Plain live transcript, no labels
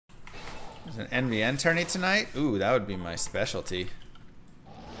There's an NVN tourney tonight? Ooh, that would be my specialty.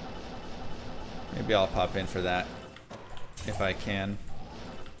 Maybe I'll pop in for that. If I can.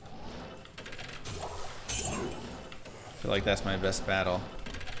 I feel like that's my best battle.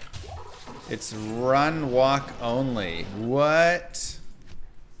 It's run, walk only. What?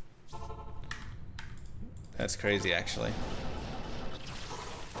 That's crazy, actually.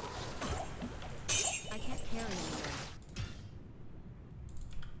 I can't carry anymore.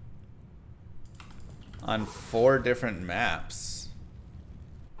 On 4 different maps.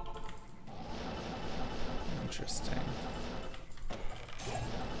 Interesting.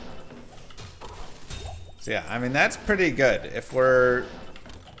 So yeah, I mean, that's pretty good. If we're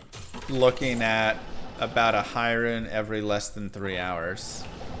looking at about a high rune every less than 3 hours.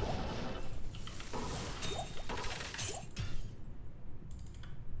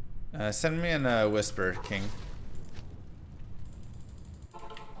 Send me in a whisper, King.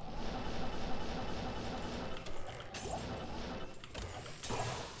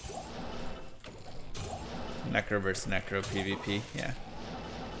 Necro versus Necro PvP, yeah.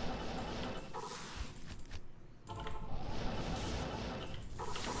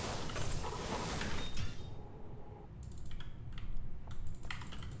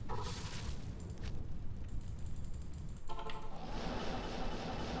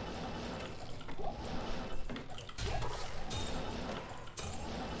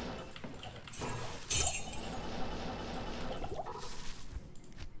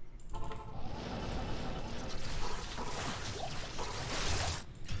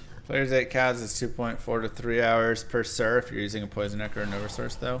 Players 8 cows is 2.4 to 3 hours per sur if you're using a Poison Necro or Nova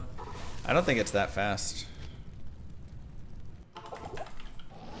Source, though. I don't think it's that fast.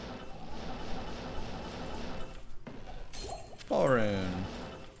 Ballroom.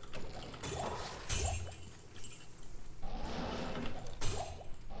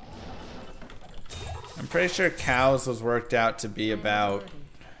 I'm pretty sure cows was worked out to be about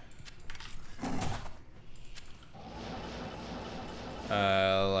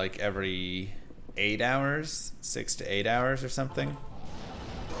like every 8 hours, 6 to 8 hours or something.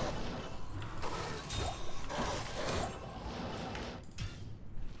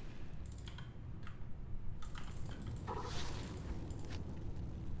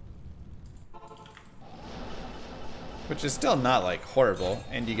 Which is still not like horrible,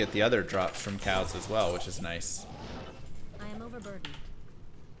 and you get the other drops from cows as well, which is nice. I am overburdened.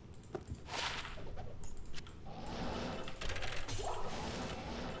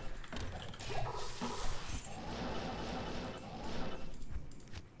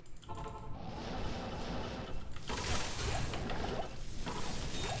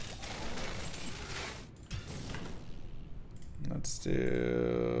 Let's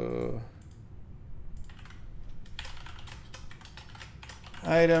do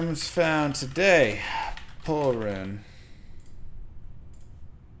items found today. Pull rune.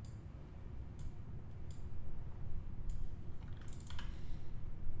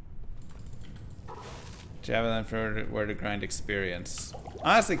 Javelin for where to grind experience.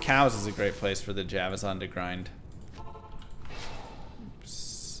 Honestly, cows is a great place for the Javazon to grind.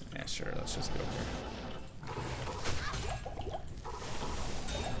 Oops. Yeah, sure. Let's just go here.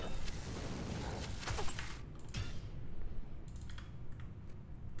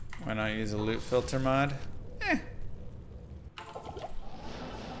 Why not use a loot filter mod?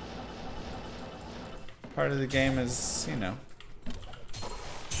 Part of the game is, you know,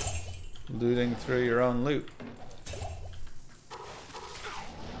 looting through your own loot.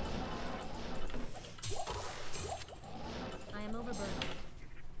 I am overburdened.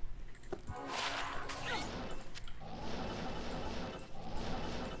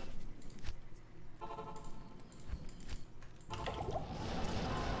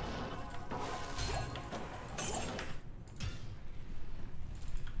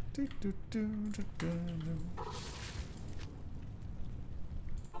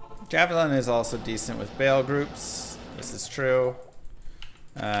 Javelin is also decent with bail groups. This is true.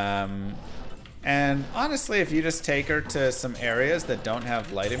 And honestly, if you just take her to some areas that don't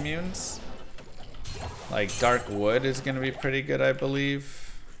have light immunes, like Dark Wood is going to be pretty good, I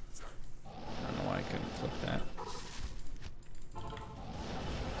believe. I don't know why I couldn't flip that.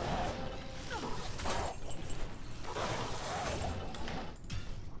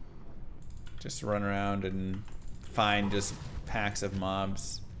 Just run around and find just packs of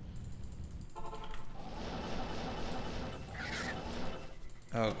mobs.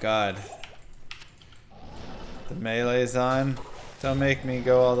 Oh god. The melee's on. Don't make me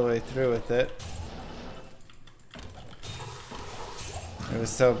go all the way through with it. It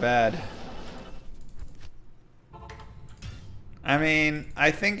was so bad. I mean,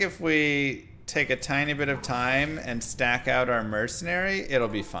 I think if we take a tiny bit of time and stack out our mercenary, it'll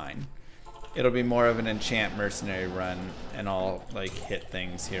be fine. It'll be more of an enchant mercenary run, and I'll like hit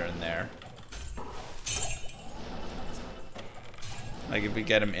things here and there. Like if we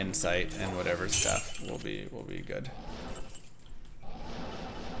get him insight and whatever stuff, we'll be good.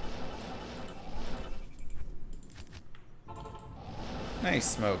 Nice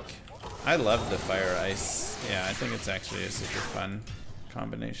smoke. I love the fire ice. Yeah, I think it's actually a super fun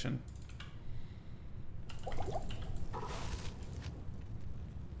combination.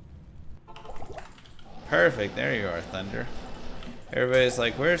 Perfect, there you are, Thunder. Everybody's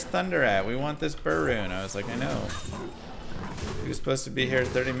like, where's Thunder at? We want this Burroon. I was like, I know. He was supposed to be here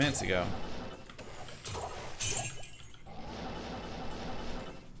 30 minutes ago.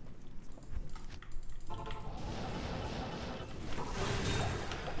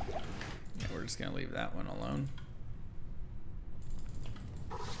 Yeah, we're just gonna leave that one alone.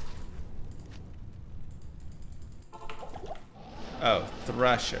 Oh,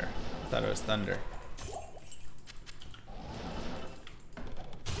 Thrusher. I thought it was Thunder.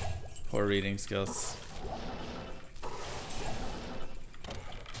 Poor reading skills.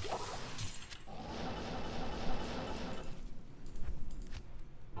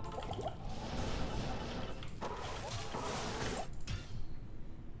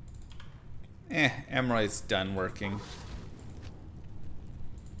 Emroy's done working.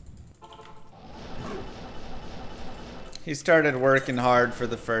 He started working hard for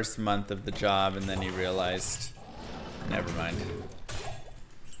the first month of the job and then he realized, never mind.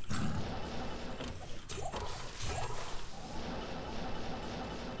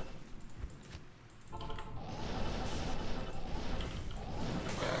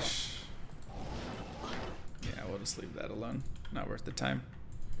 Gosh. Yeah, we'll just leave that alone. Not worth the time.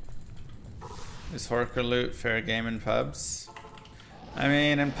 Is Horker loot fair game in pubs? I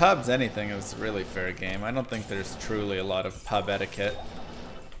mean, in pubs, anything is really fair game. I don't think there's truly a lot of pub etiquette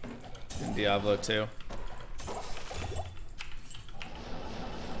in Diablo 2.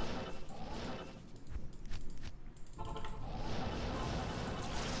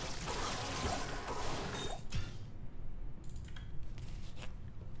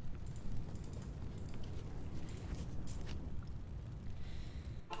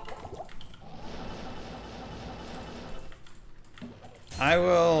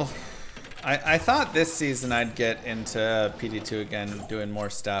 I thought this season I'd get into PD2 again, doing more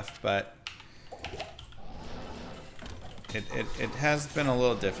stuff, but it has been a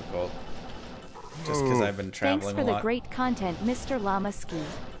little difficult just because I've been traveling a lot. Thanks for the great content, Mr. Lamaski.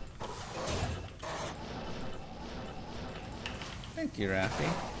 Thank you, Rafi.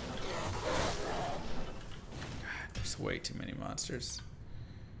 God, there's way too many monsters.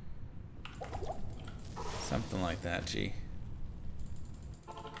 Something like that, gee.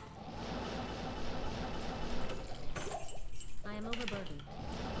 I am overburdened.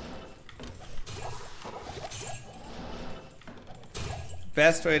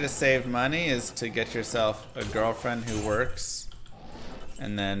 Best way to save money is to get yourself a girlfriend who works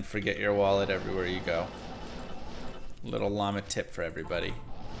and then forget your wallet everywhere you go. Little llama tip for everybody.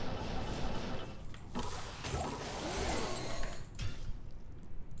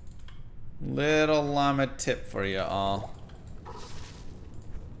 Little llama tip for you all.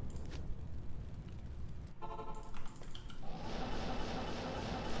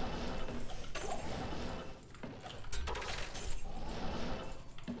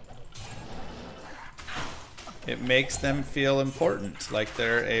 It makes them feel important, like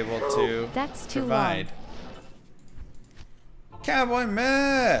they're able to That's too provide. long. Cowboy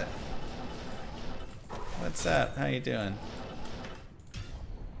Matt! What's up? How you doing?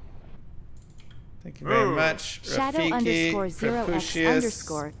 Thank you very much, Shadow Rafiki, _0x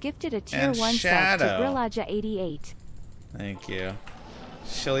Rapucius, gifted a tier and 1 sub to Shadow. Grillaja88. Thank you.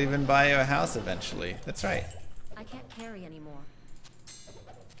 She'll even buy you a house eventually. That's right. I can't carry anymore.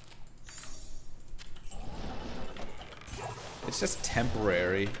 It's just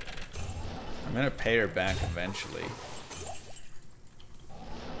temporary. I'm gonna pay her back eventually.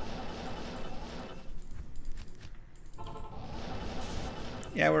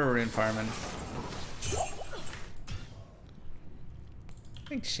 Yeah, we're rune farming.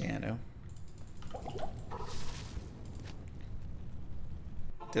 Thanks, Shano.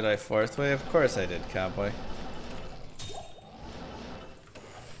 Did I fourth way? Of course I did, Cowboy.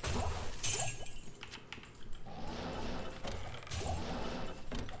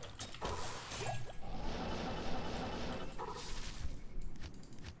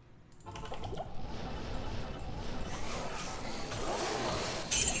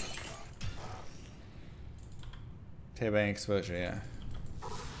 Pay by exposure, yeah.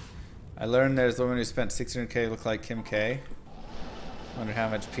 I learned there's a woman who spent 600K look like Kim K. Wonder how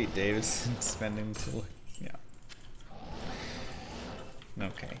much Pete Davidson's spending to look. Yeah.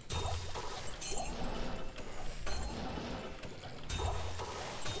 Okay.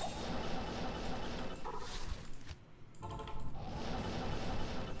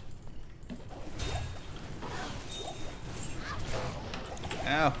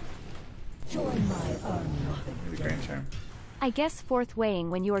 Ow. Join my army. Grand charm. I guess fourth weighing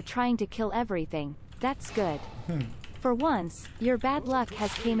when you are trying to kill everything. That's good. For once, your bad luck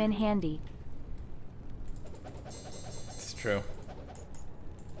has came in handy. It's true.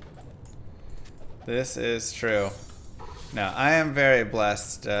 This is true. Now, I am very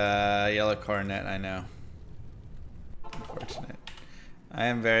blessed. Yellow Coronet, I know. Unfortunate. I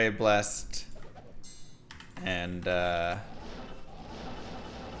am very blessed. And,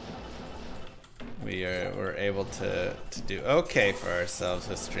 we're able to do okay for ourselves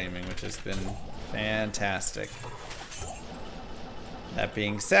with streaming, which has been fantastic. That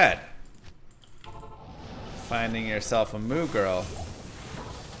being said, finding yourself a Moo Girl,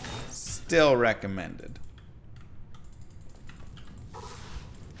 still recommended.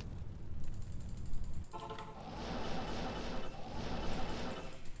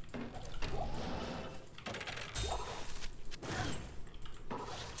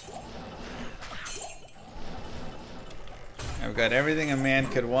 I've got everything a man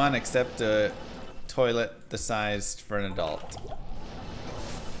could want except a toilet the size for an adult.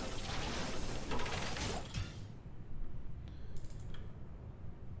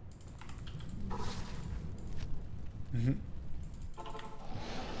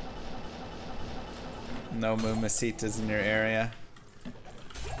 No Mumasitas in your area.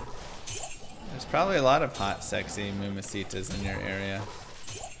 There's probably a lot of hot, sexy Mumasitas in your area.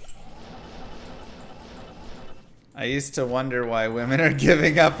 I used to wonder why women are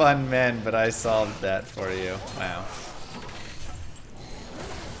giving up on men, but I solved that for you. Wow.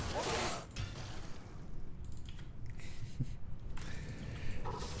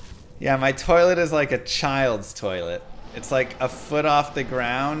 Yeah, my toilet is like a child's toilet. It's like a foot off the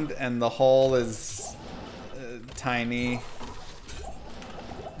ground and the hole is tiny.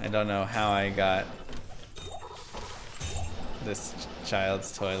 I don't know how I got this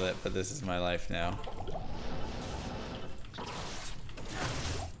child's toilet, but this is my life now.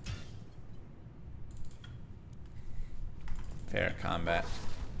 Fair combat.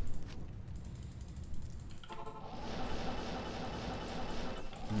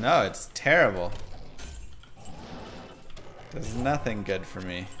 No, it's terrible. Does nothing good for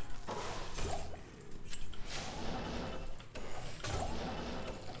me.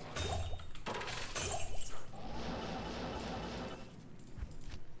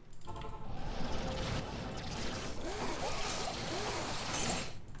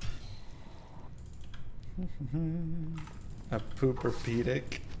 A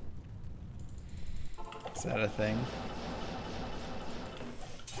pooperpedic? Is that a thing?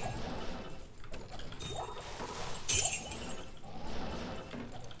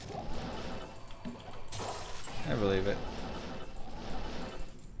 I believe it.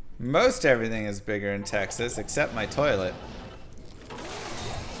 Most everything is bigger in Texas, except my toilet.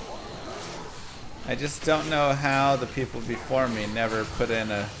 I just don't know how the people before me never put in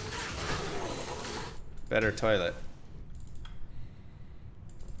a better toilet.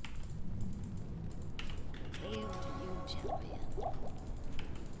 Hail to you, champion.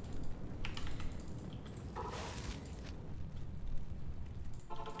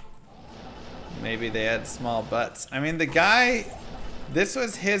 Maybe they had small butts. I mean, the guy, this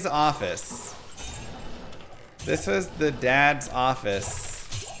was his office. This was the dad's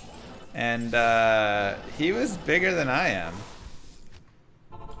office. And he was bigger than I am.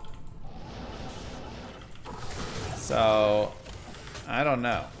 So, I don't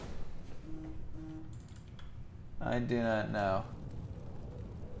know. I do not know.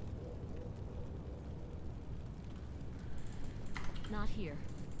 Not here.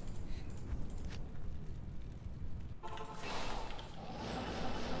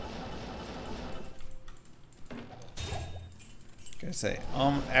 Gonna say,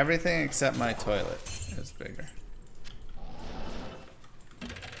 everything except my toilet is bigger.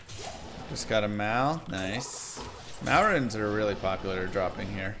 Just got a Mal, nice. Mal runes are really popular dropping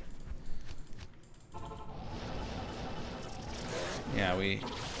here. Yeah, we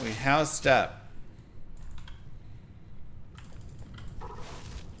housed up.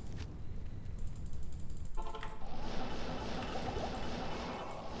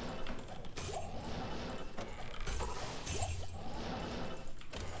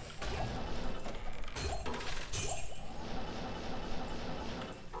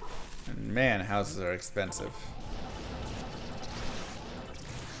 Man, houses are expensive.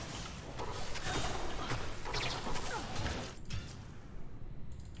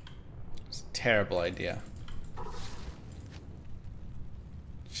 It's a terrible idea.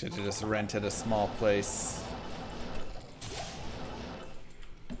 Should have just rented a small place.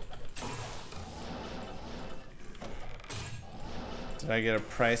 Did I get a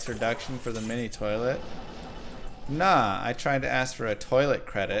price reduction for the mini toilet? Nah, I tried to ask for a toilet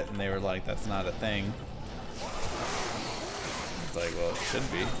credit and they were like, that's not a thing. I was like, well, it should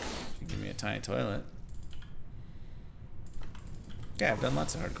be. Give me a tiny toilet. Yeah, I've done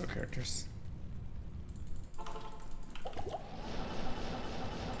lots of hardcore characters.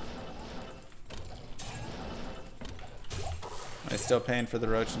 Am I still paying for the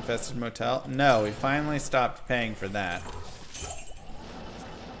roach infested motel? No, we finally stopped paying for that.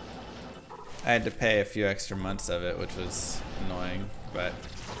 I had to pay a few extra months of it, which was annoying, but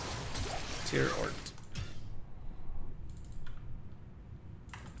tier ort.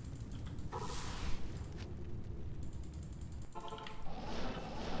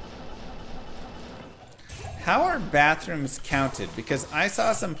 How are bathrooms counted? Because I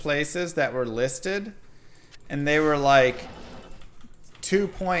saw some places that were listed and they were like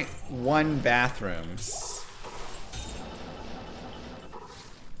 2.1 bathrooms.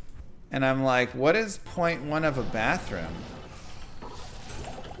 And I'm like, what is 0.1 of a bathroom?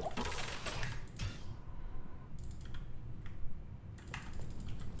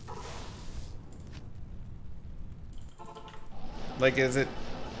 Like, is it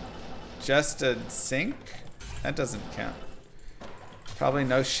just a sink? That doesn't count. Probably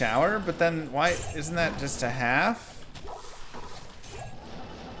no shower, but then why isn't that just a half?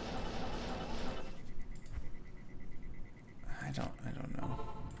 I don't know.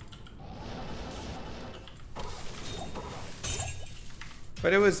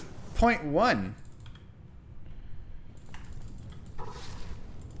 But it was 0.1.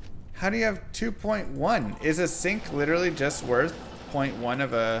 How do you have 2.1? Is a sink literally just worth 0.1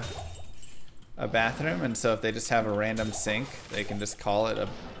 of a bathroom? And so if they just have a random sink, they can just call it a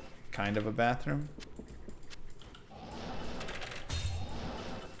kind of a bathroom?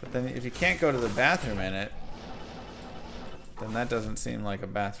 But then if you can't go to the bathroom in it, then that doesn't seem like a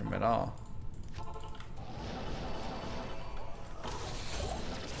bathroom at all.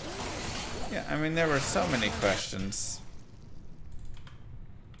 Yeah, I mean, there were so many questions.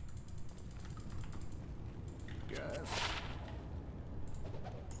 Yes.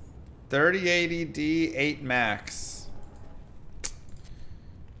 3080 D 8 max.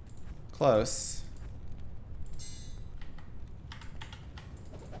 Close.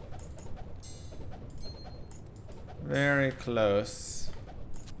 Very close.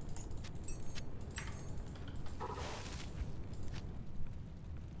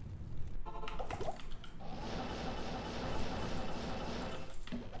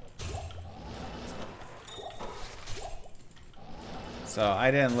 So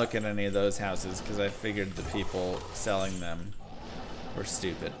I didn't look at any of those houses because I figured the people selling them were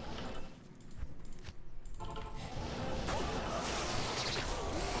stupid.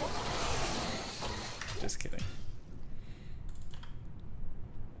 Just kidding.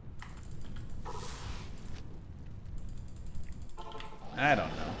 I don't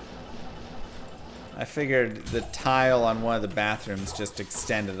know. I figured the tile on one of the bathrooms just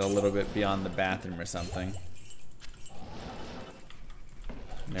extended a little bit beyond the bathroom or something.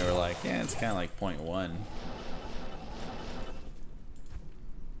 And they were like, yeah, it's kind of like 0.1.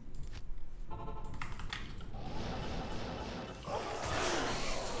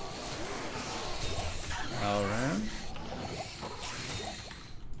 All right.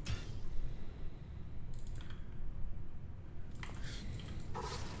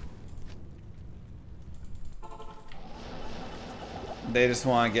 They just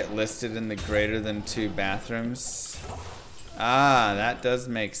want to get listed in the greater than 2 bathrooms. Ah, that does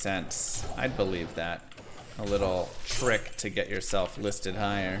make sense. I'd believe that. A little trick to get yourself listed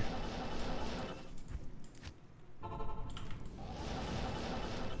higher.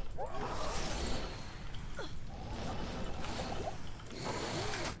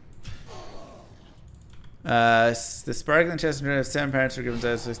 The sparkling chest of 7 pounds for given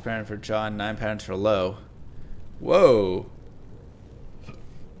size, 6 pounds for John, 9 pounds for Low. Whoa.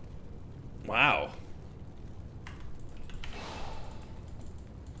 Wow.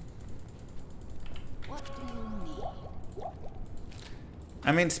 What do you need?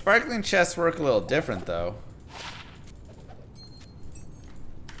 I mean, sparkling chests work a little different, though.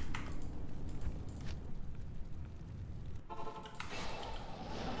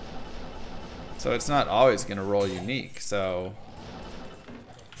 So it's not always going to roll unique, so...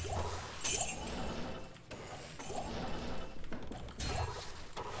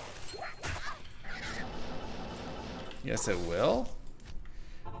 Yes, it will.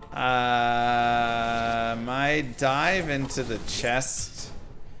 My dive into the chest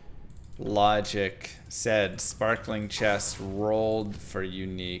logic said sparkling chest rolled for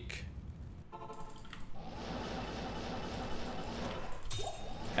unique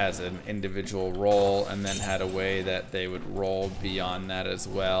as an individual roll, and then had a way that they would roll beyond that as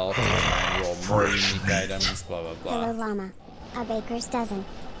well to try and roll more unique items, blah blah blah. Hello, Llama. A baker's dozen.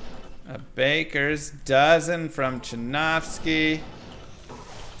 A baker's dozen from Chinovsky.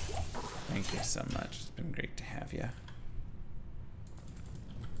 Thank you so much. It's been great to have you.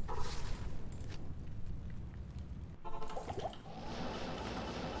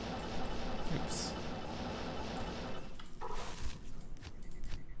 Oops.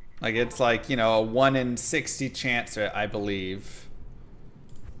 Like, it's like, you know, a 1 in 60 chance, I believe,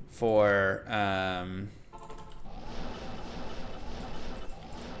 for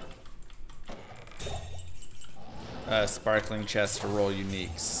a sparkling chest to roll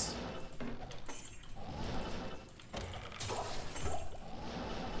uniques.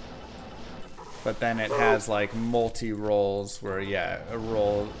 But then it has like multi-rolls where, yeah, a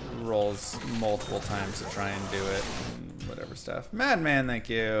rolls multiple times to try and do it and whatever stuff. Madman, thank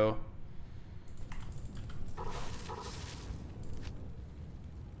you.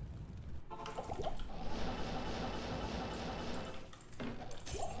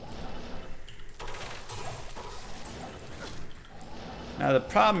 Now the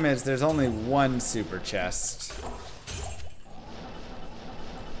problem is there's only one super chest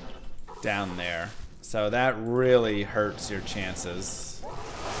down there, so that really hurts your chances.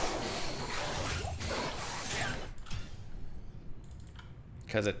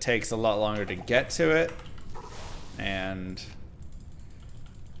 Because it takes a lot longer to get to it, and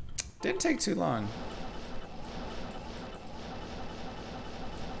didn't take too long.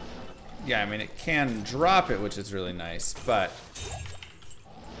 Yeah, I mean, it can drop it, which is really nice, but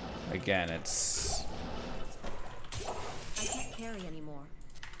again, it's I can't carry anymore.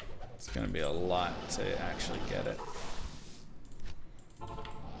 it's gonna be a lot to actually get it.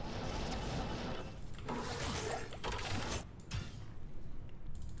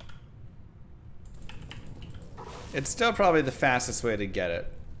 It's still probably the fastest way to get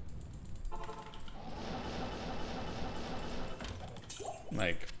it.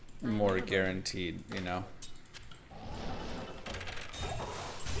 Like, more guaranteed, you know?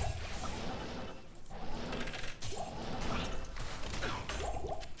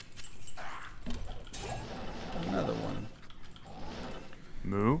 Another one.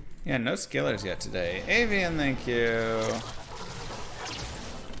 Moo? Yeah, no skillers yet today. Avian, thank you.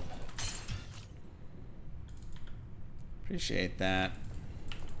 Appreciate that.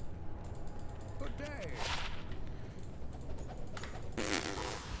 Good day.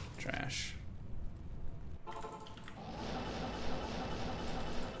 Trash.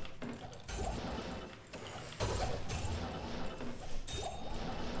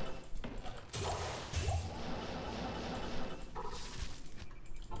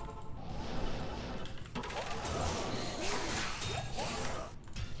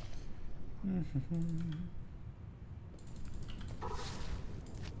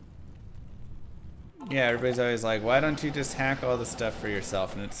 Yeah, everybody's always like, why don't you just hack all the stuff for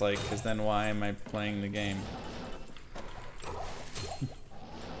yourself? And it's like, because then why am I playing the game?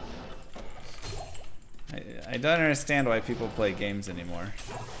 I don't understand why people play games anymore.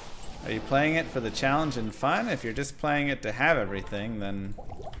 Are you playing it for the challenge and fun? If you're just playing it to have everything, then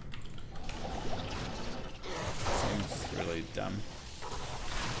it seems really dumb.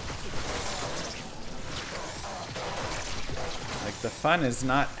 Like, the fun is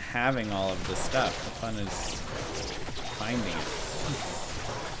not having all of the stuff. The fun is finding it.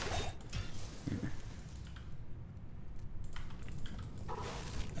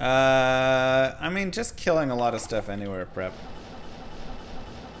 I mean, just killing a lot of stuff anywhere, prep.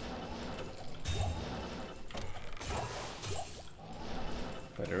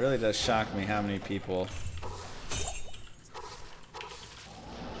 But it really does shock me how many people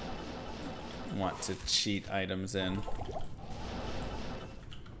want to cheat items in.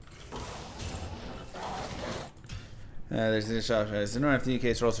 There's this shop. There's no if the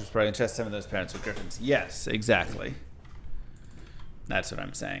case rolls for spray and chest some of those parents with griffins. Yes, exactly. That's what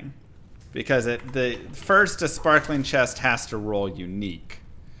I'm saying. Because the first a sparkling chest has to roll unique.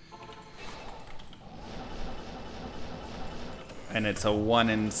 And it's a 1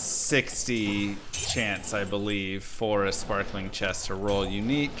 in 60 chance, I believe, for a sparkling chest to roll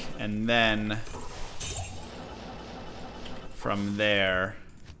unique, and then from there,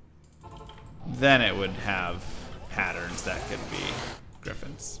 then it would have patterns that could be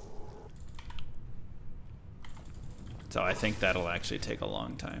griffins. So I think that'll actually take a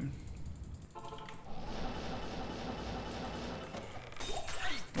long time.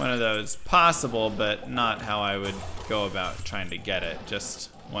 One of those possible, but not how I would go about trying to get it. Just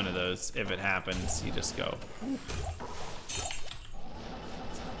one of those, if it happens, you just go.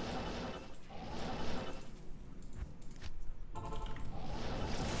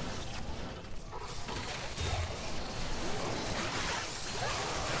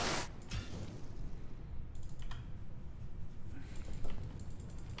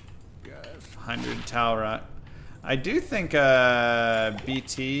 Yes. 100 towel rot. I do think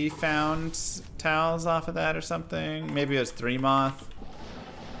BT found towels off of that or something. Maybe it was 3 moth.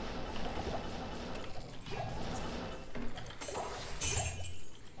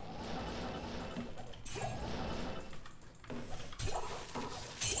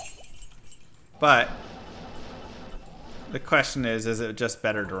 But the question is it just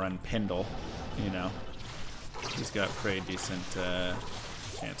better to run Pindle? You know, he's got pretty decent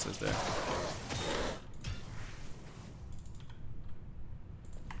chances there.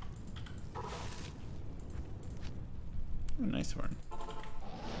 Nice one.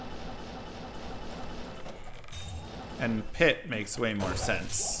 And Pit makes way more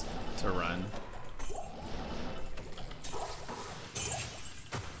sense to run.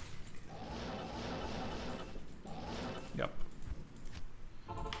 Yep.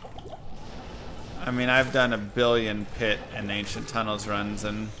 I mean, I've done a billion Pit and Ancient Tunnels runs,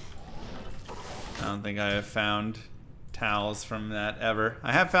 and I don't think I have found towels from that ever.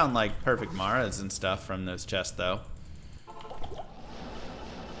 I have found like perfect Maras and stuff from those chests though.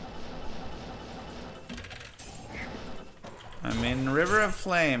 I mean, River of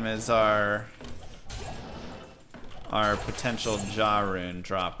Flame is our potential Jaw Rune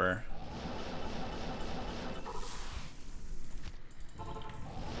dropper.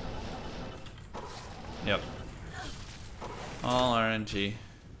 Yep. All RNG.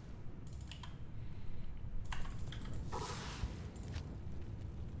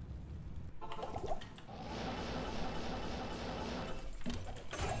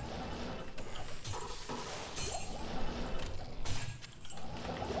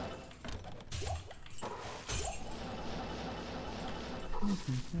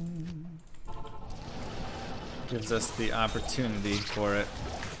 Gives us the opportunity for it.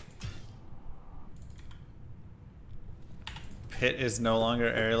 Pit is no longer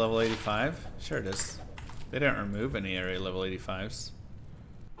area level 85? Sure it is. They didn't remove any area level 85s.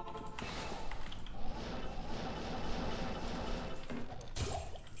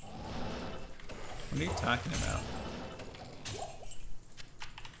 What are you talking about?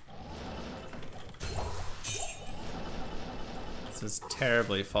 This is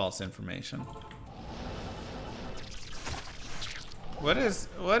terribly false information. What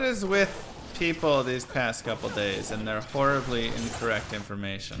is with people these past couple days and their horribly incorrect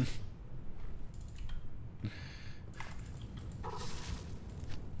information?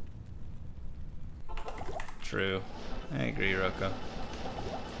 True. I agree, Rocco.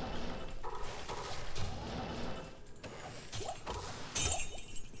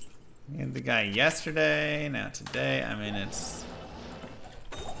 We had the guy yesterday, now today. I mean, it's...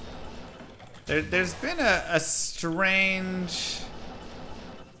 There's been a strange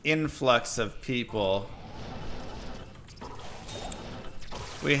influx of people.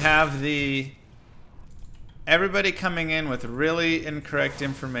 We have everybody coming in with really incorrect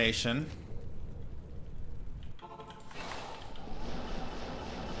information.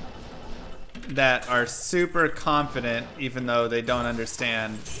 That are super confident even though they don't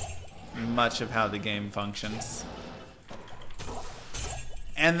understand much of how the game functions.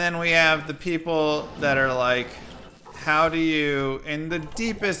 And then we have the people that are like, how do you, in the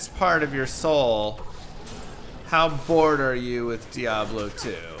deepest part of your soul, how bored are you with Diablo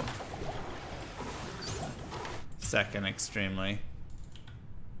 2? Second extremely.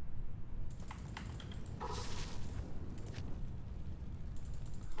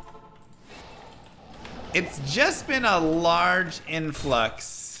 It's just been a large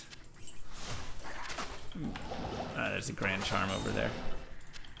influx. There's a Grand Charm over there.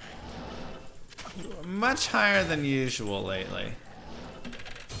 Much higher than usual lately.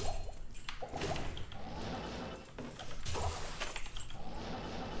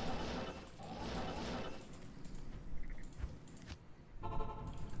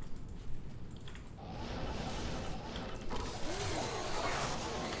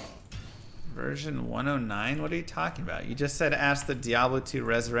 Version 109? What are you talking about? You just said ask the Diablo 2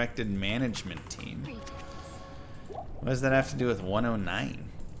 Resurrected management team. What does that have to do with 109?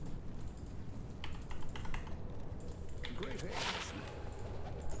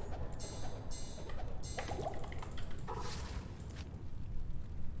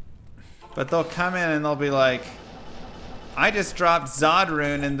 But they'll come in and they'll be like, I just dropped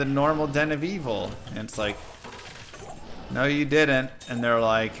Zodrune in the normal Den of Evil. And it's like, no, you didn't. And they're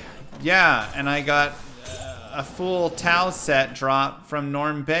like, yeah, and I got a full Tau set drop from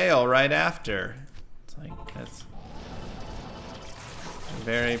Norm Bale right after. It's like, that's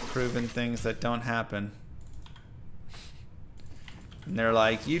very proven things that don't happen. And they're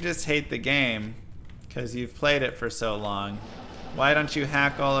like, you just hate the game because you've played it for so long. Why don't you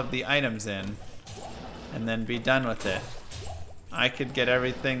hack all of the items in and then be done with it? I could get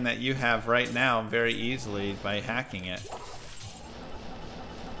everything that you have right now very easily by hacking it.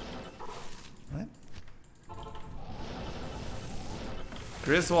 What?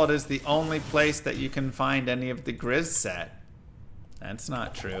 Griswold is the only place that you can find any of the Grizz set. That's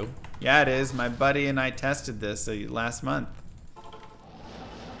not true. Yeah, it is. My buddy and I tested this last month.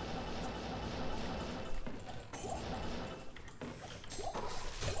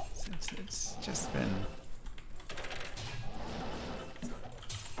 It's just been...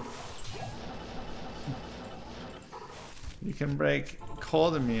 You can break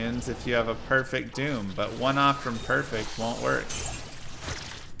cold immunes if you have a perfect Doom, but one off from perfect won't work.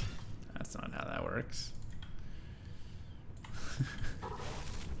 That's not how that works.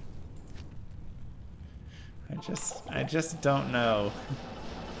 I just don't know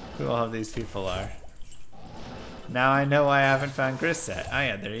who all of these people are. Now I know why I haven't found Gris set. Oh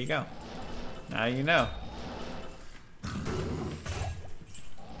yeah, there you go. Now you know.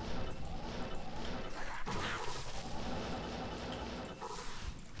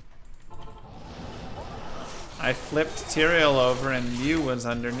 I flipped Tyrael over and you was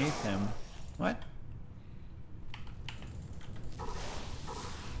underneath him. What?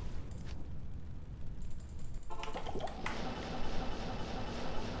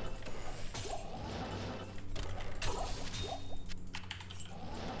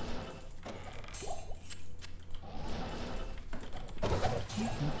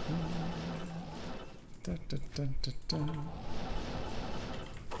 Da, da, da, da, da.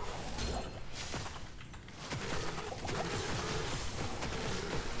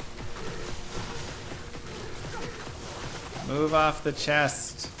 Move off the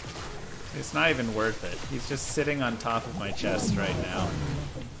chest. It's not even worth it. He's just sitting on top of my chest right now.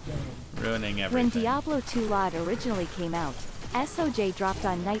 Ruining everything. When Diablo 2 LOD originally came out, SOJ dropped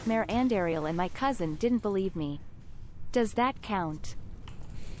on Nightmare and Ariel and my cousin didn't believe me. Does that count?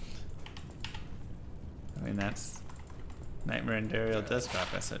 I mean, that's... Nightmare and Ariel does drop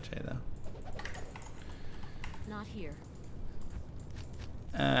SOJ though. Not here.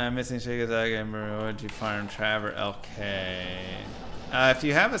 Missing Shigazag and would you farm Trav or LK? If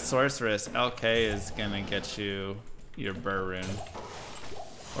you have a sorceress, LK is gonna get you your Burr rune.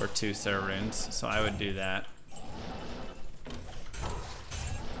 Or 2 Sir runes, so I would do that.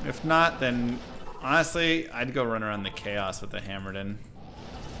 If not, then honestly, I'd go run around the Chaos with the Hammerdin.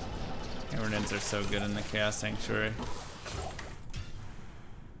 Hammerdins are so good in the Chaos Sanctuary.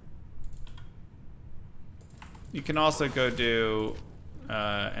 You can also go do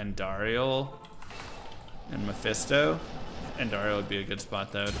Andariel and Mephisto. Andariel would be a good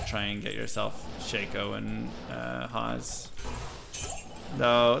spot though to try and get yourself Shaco and Haz.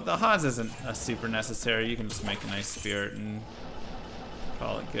 Though the Haz isn't a super necessary, you can just make a nice spirit and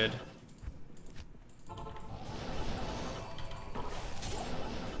call it good.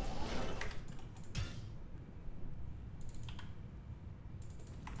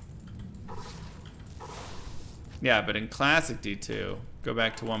 Yeah, but in Classic D2, go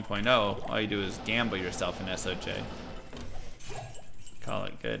back to 1.0, all you do is gamble yourself in SOJ. Call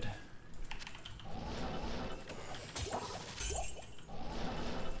it good.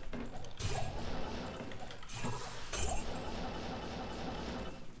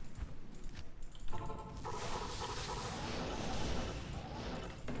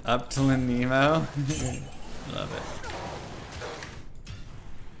 Up to Nemo. Love it.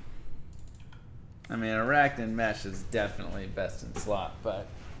 I mean, Arachnid Mesh is definitely best in slot, but...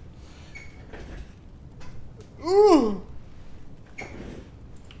 Ooh!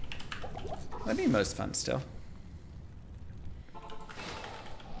 Nemo's fun still.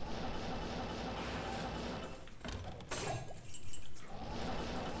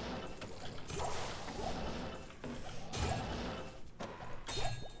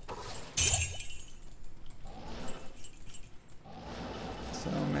 So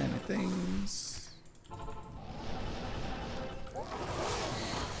many things.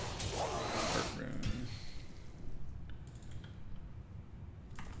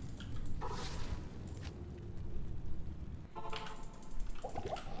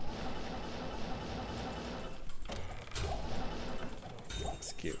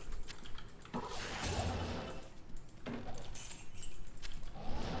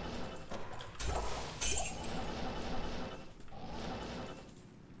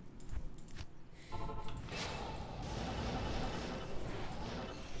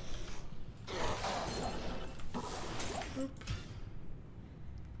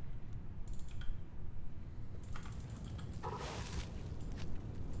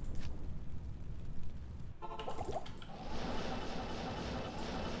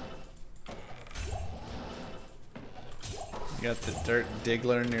 You got the Dirt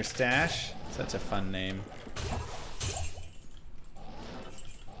Diggler in your stash. Such a fun name.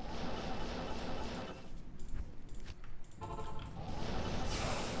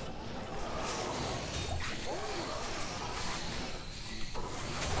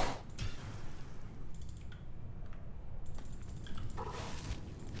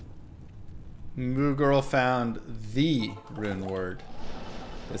 Moo Girl found the rune word.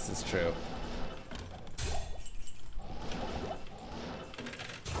 This is true.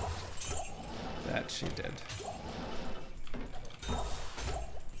 That she did.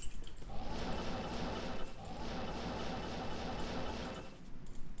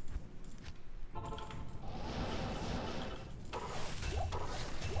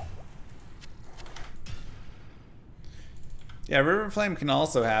 Yeah, River Flame can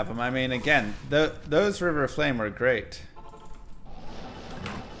also have them. I mean, again, those River Flame were great.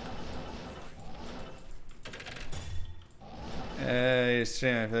 You're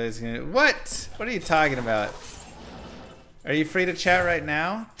streaming. What? What are you talking about? Are you free to chat right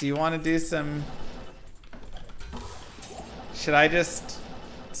now? Do you want to do some... Should I just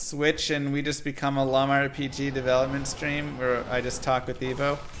switch and we just become a LUM RPG development stream where I just talk with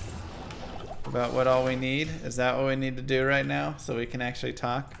Evo about what all we need? Is that what we need to do right now so we can actually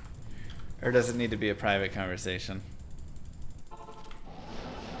talk? Or does it need to be a private conversation?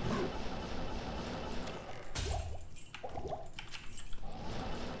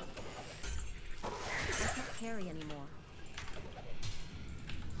 Carry anymore.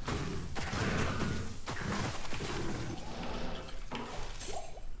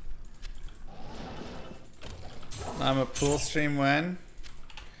 I'm a pool stream when?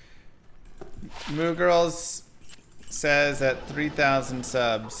 Moo Girls says at 3,000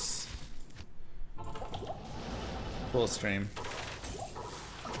 subs. Pool stream.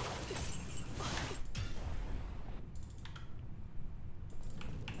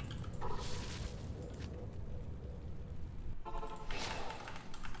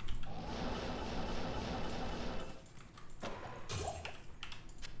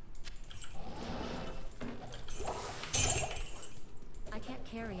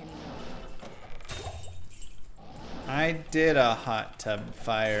 I did a hot tub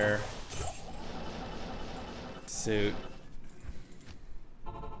fire suit.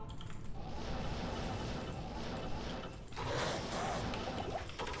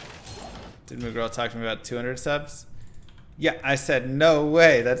 Did Moo Girl talk to me about 200 subs? Yeah, I said no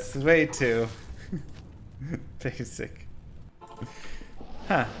way. That's way too basic.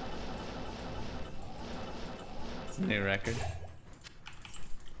 Huh. It's a new record.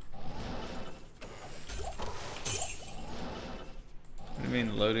 What do you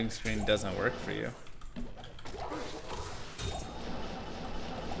mean loading screen doesn't work for you?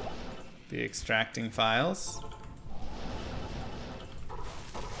 The extracting files?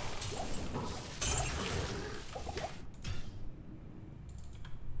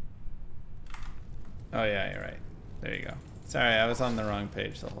 Oh yeah, you're right. There you go. Sorry, I was on the wrong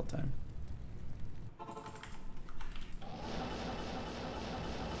page the whole time.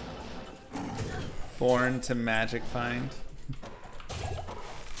 Born to magic find.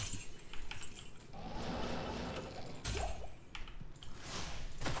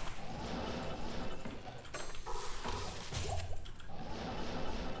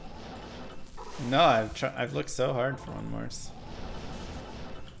 No, I've looked so hard for one Morse.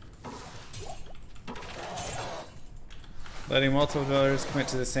 Letting multiple builders commit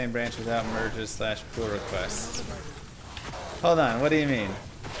to the same branch without merges / pull requests. Hold on, what do you mean?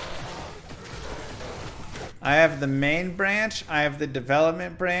 I have the main branch, I have the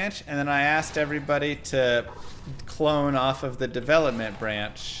development branch, and then I asked everybody to clone off of the development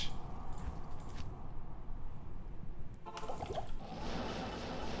branch.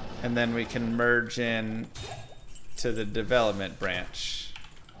 And then we can merge in to the development branch.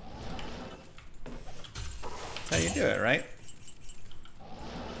 That's how you do it, right?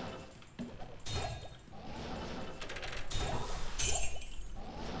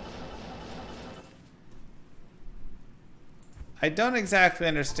 I don't exactly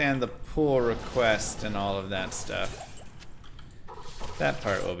understand the pull request and all of that stuff. That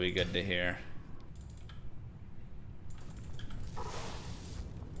part will be good to hear.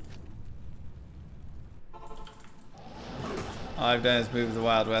 All I've done is move the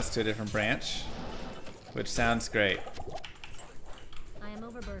Wild West to a different branch, which sounds great. I am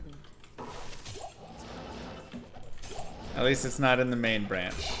overburdened. At least it's not in the main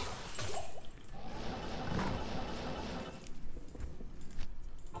branch.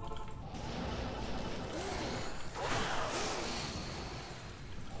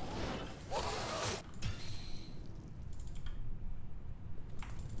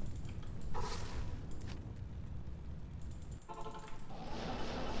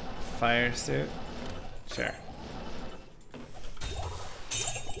 fire suit? Sure.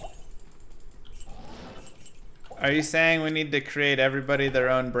 Are you saying we need to create everybody their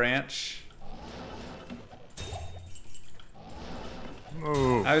own branch?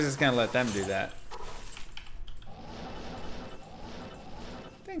 Move. I was just gonna let them do that.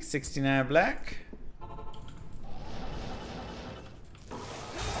 Thanks, 69 black.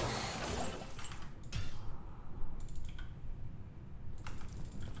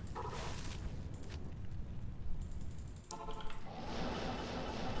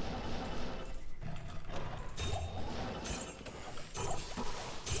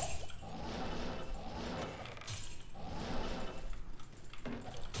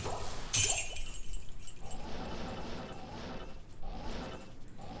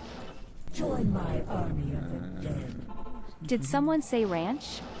 Join my army of the dead. Did someone say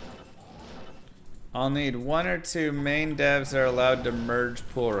ranch? I'll need 1 or 2 main devs that are allowed to merge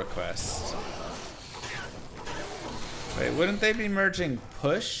pull requests. Wait, wouldn't they be merging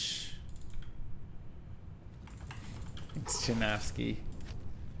push? Thanks, Janowski.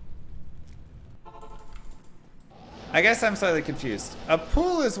 I guess I'm slightly confused. A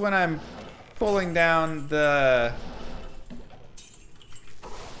pull is when I'm pulling down the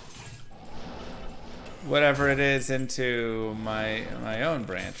whatever it is into my own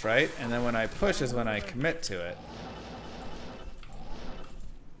branch, right? And then when I push is when I commit to it.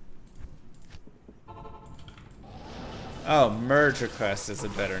 Oh, merge request is a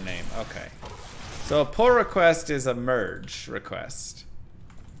better name. Okay. So a pull request is a merge request.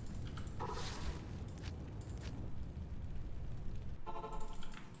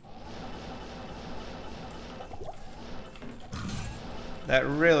 That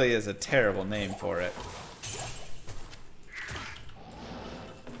really is a terrible name for it.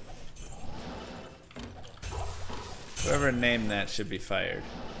 Whoever named that should be fired.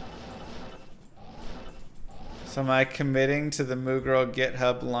 So am I committing to the Moogle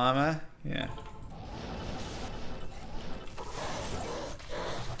GitHub llama? Yeah.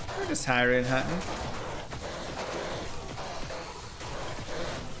 We're just hiring hunting.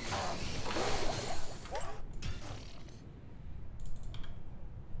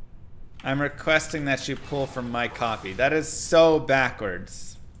 I'm requesting that you pull from my copy. That is so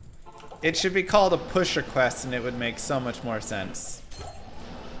backwards. It should be called a push request and it would make so much more sense.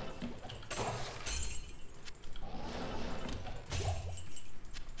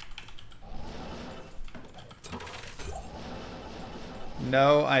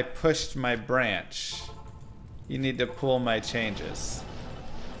 No, I pushed my branch. You need to pull my changes.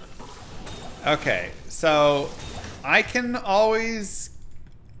 Okay, so I can always...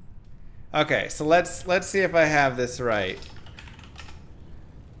 Okay, so let's see if I have this right.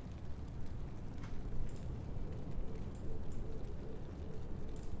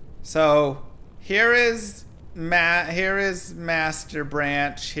 So here is master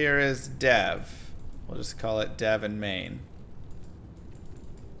branch, here is dev. We'll just call it dev and main.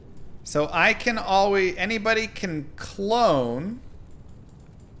 So I can always, anybody can clone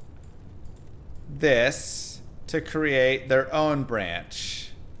this to create their own branch.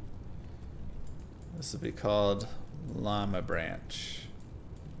 This will be called llama branch.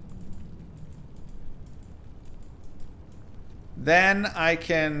 Then I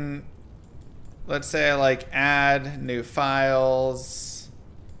can, let's say I like add new files.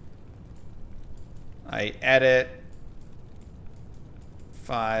 I edit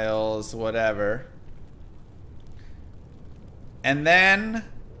files, whatever. And then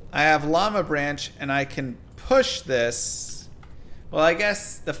I have llama branch and I can push this. Well, I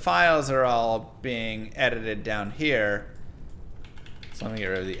guess the files are all being edited down here. So let me get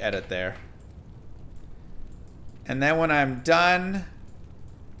rid of the edit there. And then when I'm done,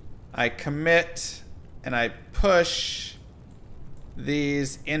 I commit and I push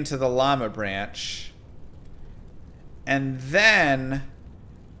these into the llama branch. And then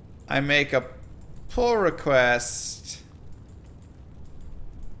I make a pull request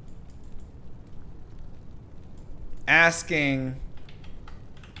asking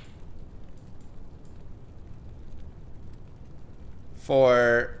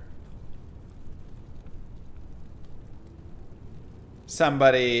for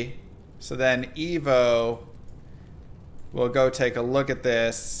somebody, so then Evo will go take a look at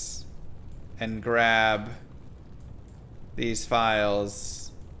this and grab these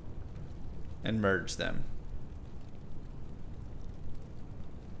files and merge them.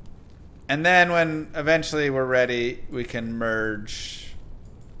 And then when eventually we're ready, we can merge,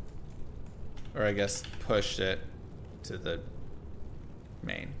 or I guess push it to the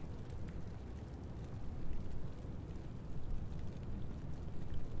main.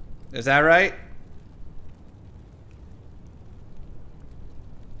 Is that right?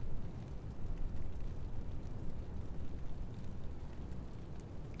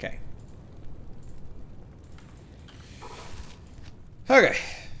 Okay. Okay.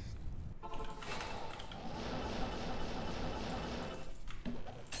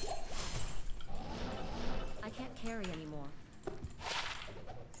 I can't carry anymore.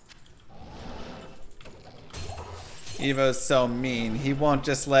 Evo's so mean. He won't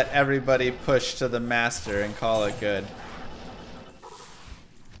just let everybody push to the master and call it good.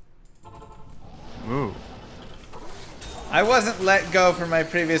 Move. I wasn't let go from my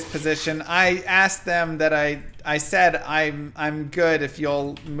previous position. I asked them that I said I'm good if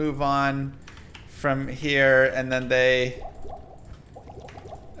you'll move on from here, and then they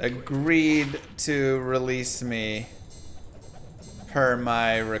agreed to release me per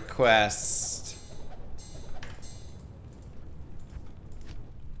my request.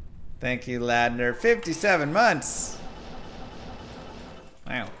 Thank you, Ladner. 57 months.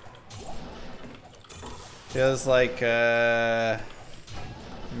 Wow. Feels like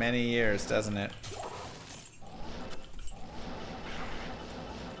many years, doesn't it?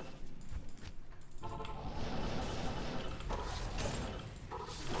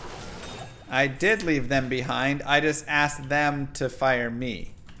 I did leave them behind. I just asked them to fire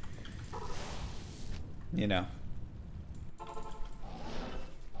me. You know.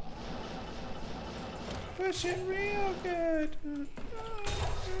 Pushing real good.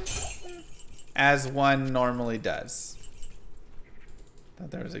 As one normally does.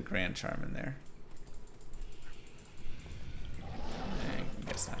 Thought there was a Grand Charm in there. I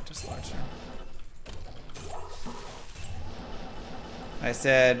guess not, just large charm. I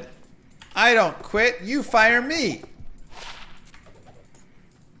said, I don't quit, you fire me.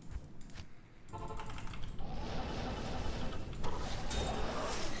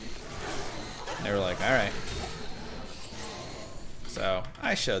 They were like, all right. So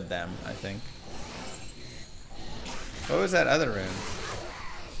I showed them, I think. What was that other rune?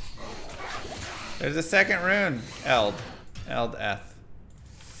 There's a second rune. Eld. Eld-eth.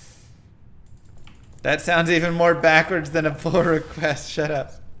 That sounds even more backwards than a pull request. Shut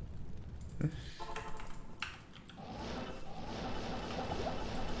up.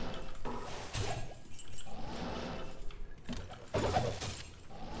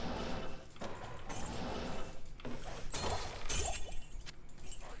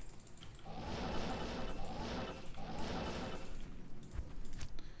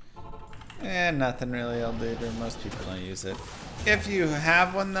 Nothing really, Elduder. Most people don't use it. If you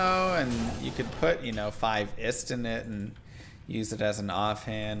have one though, and you could put, you know, 5 ist in it and use it as an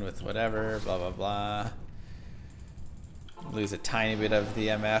offhand with whatever, blah blah blah. Lose a tiny bit of the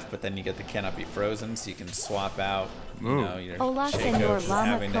MF, but then you get the cannot be frozen, so you can swap out, you know, your Shaco for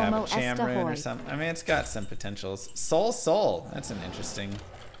having to have a Chamrune or something. I mean, it's got some potentials. Soul. That's an interesting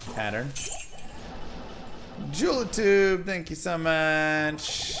pattern. Julatube, thank you so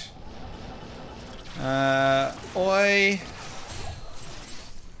much. Hoy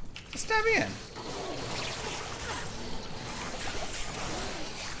está bien.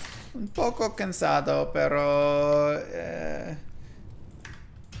 Un poco cansado, pero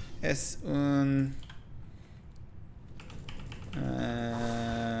es un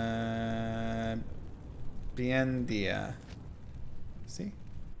bien día. ¿Sí?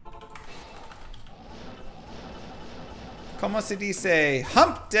 ¿Cómo se dice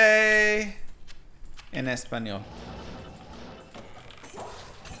hump day en español?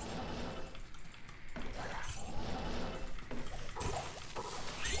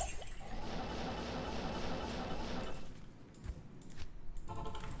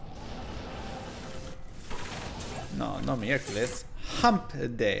 No miércoles. Hump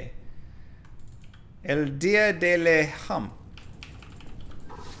day. El día del hump.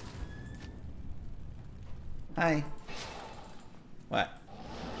 Hi. What?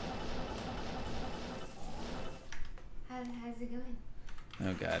 How's it going?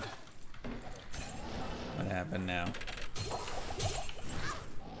 Oh God. What happened now?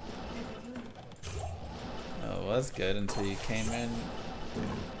 Oh, it was good until you came in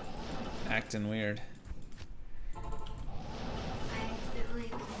acting weird. I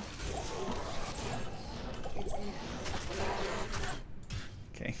accidentally. It's in.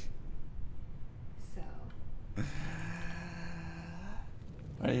 Okay. So.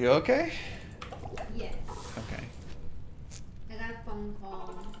 Are you okay? Yes. Okay. I got a phone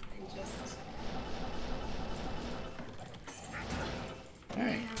call and just. All right.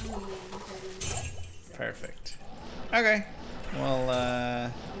 I have a meeting in 30 minutes. So Perfect. Okay. Well, I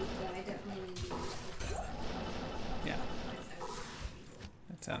definitely need to use the phone. yeah.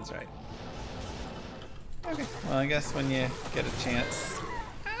 Because I was That sounds right. Okay, well, I guess when you get a chance.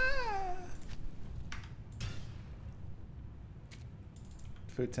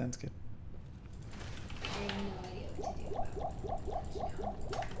 Food sounds good. I have no idea what to do about lunch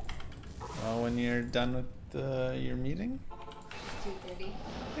now. Well, when you're done with your meeting? 2:30.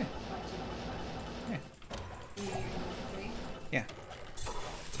 Yeah. Or 2:45. Yeah. And you're in 3. Yeah.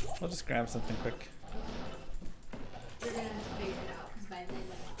 We'll just grab something quick. We're gonna have to figure it out because by then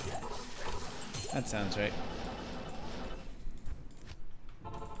like That sounds right.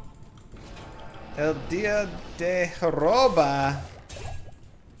 El Dia de Roba.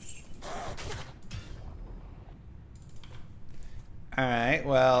 Alright,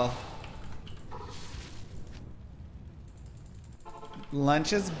 well.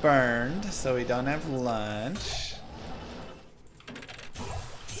 Lunch is burned, so we don't have lunch.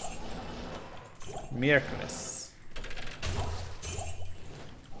 Miércoles.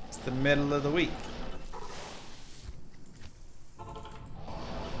 It's the middle of the week.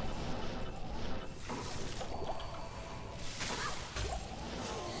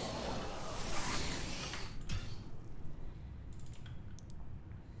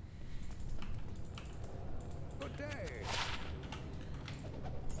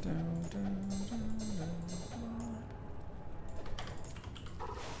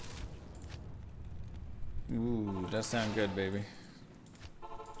 Ooh, does sound good, baby.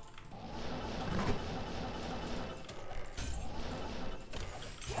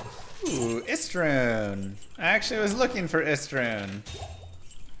 Ooh, Istrune. I actually was looking for Istrune.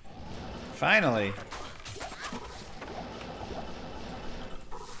 Finally.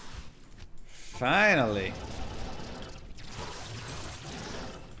 Finally.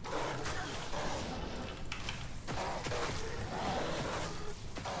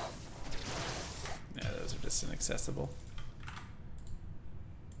 Yeah, those are just inaccessible.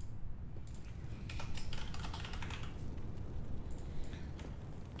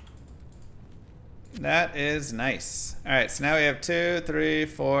 That is nice. All right, so now we have 2, 3,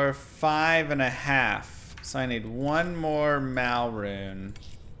 4, 5.5. So I need one more Mal rune.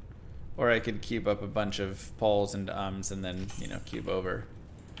 Or I could cube up a bunch of poles and ums and then, you know, cube over.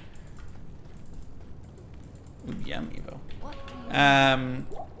 Ooh, yum, Evo.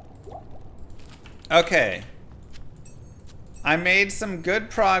 Okay. I made some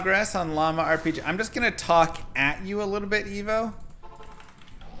good progress on Llama RPG. I'm just gonna talk at you a little bit, Evo.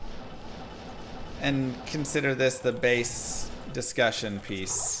 And consider this the base discussion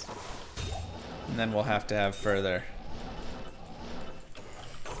piece. And then we'll have to have further.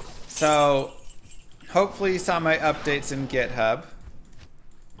 So, hopefully you saw my updates in GitHub.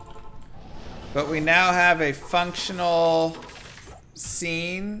 But we now have a functional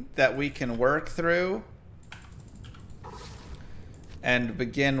scene that we can work through and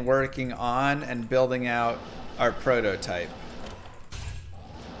begin working on and building out our prototype.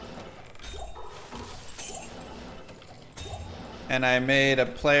 And I made a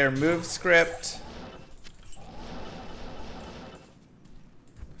player move script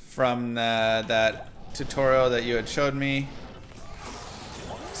from that tutorial that you had showed me.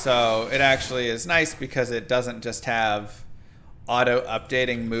 So it actually is nice because it doesn't just have auto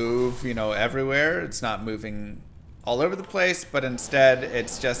updating move, you know, everywhere. It's not moving all over the place, but instead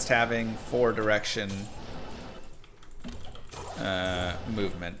it's just having 4 direction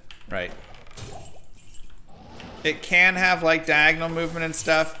movement, right? It can have like diagonal movement and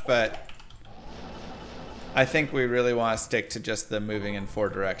stuff, but I think we really want to stick to just the moving in 4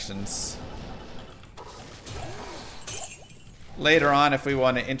 directions. Later on, if we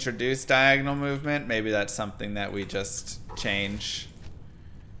want to introduce diagonal movement, maybe that's something that we just change.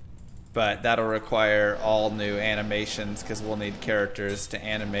 But that'll require all new animations because we'll need characters to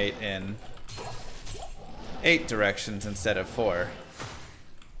animate in 8 directions instead of 4.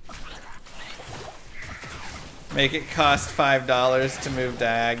 Make it cost $5 to move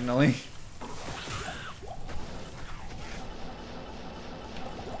diagonally.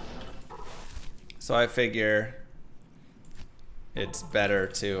 So I figure it's better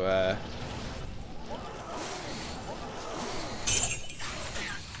to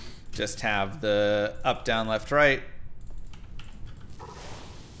just have the up, down, left, right.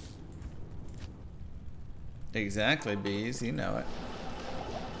 Exactly, bees, you know it.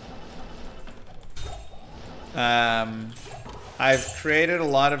 I've created a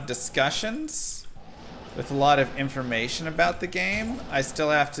lot of discussions with a lot of information about the game. I still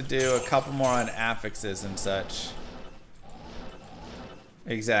have to do a couple more on affixes and such.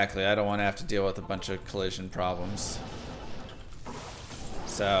 Exactly, I don't want to have to deal with a bunch of collision problems.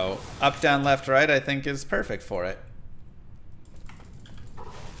 So, up, down, left, right I think is perfect for it.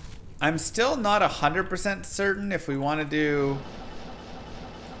 I'm still not 100% certain if we want to do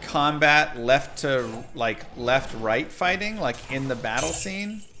combat left to, like, left-right fighting, like in the battle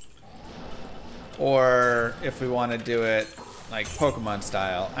scene. Or if we want to do it like Pokemon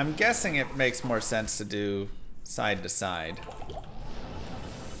style. I'm guessing it makes more sense to do side to side.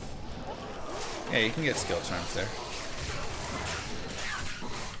 Yeah, you can get skill charms there.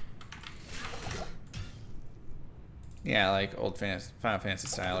 Yeah, like old Final Fantasy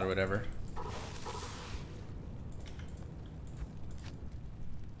style or whatever.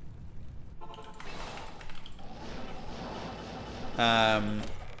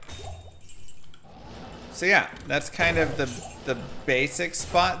 So yeah, that's kind of the basic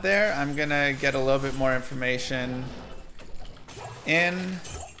spot there. I'm gonna get a little bit more information in,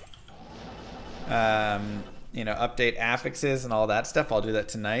 you know, update affixes and all that stuff. I'll do that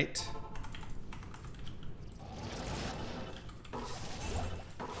tonight.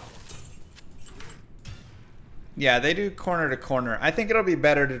 Yeah, they do corner to corner. I think it'll be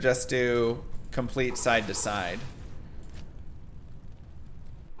better to just do complete side to side.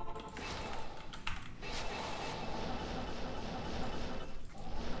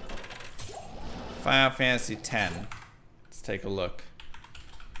 Final Fantasy X. Let's take a look.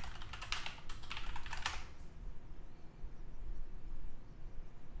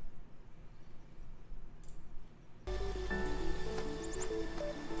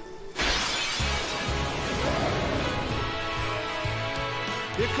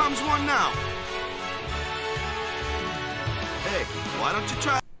 Here comes one now. Hey, why don't you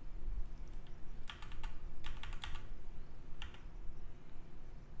try?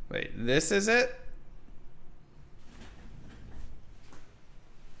 Wait, this is it?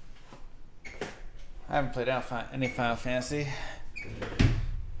 I haven't played any Final Fantasy.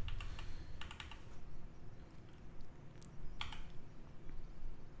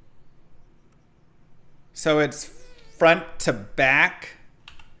 So it's front to back.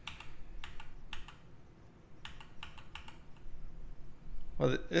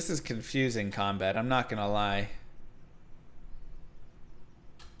 Well, this is confusing combat, I'm not gonna lie.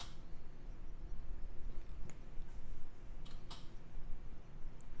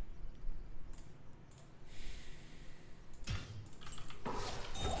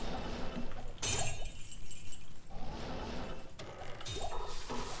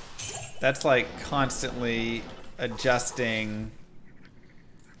 That's like constantly adjusting.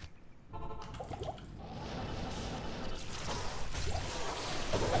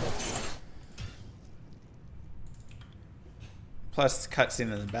 Plus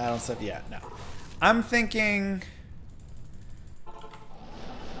cutscene in the battle and stuff. Yeah, no. I'm thinking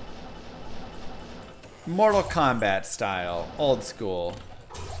Mortal Kombat style, old school.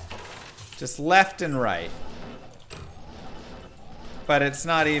 Just left and right. But it's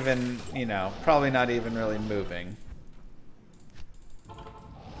not even, you know, probably not even really moving.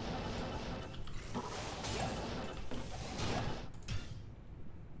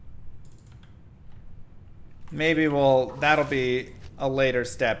 Maybe that'll be a later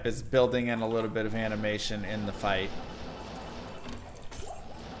step, is building in a little bit of animation in the fight.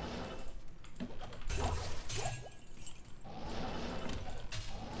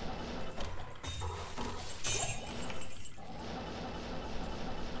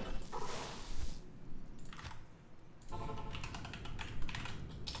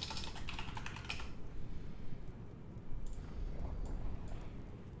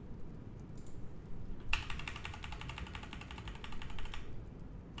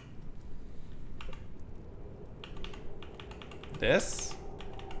 This?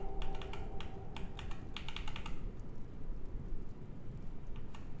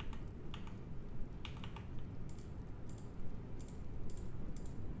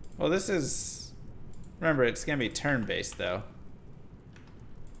 Well, this is... Remember, it's gonna be turn-based, though.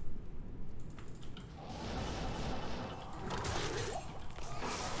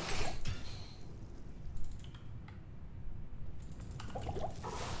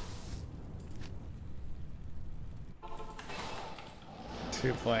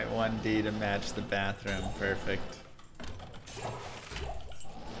 .1D to match the bathroom. Perfect.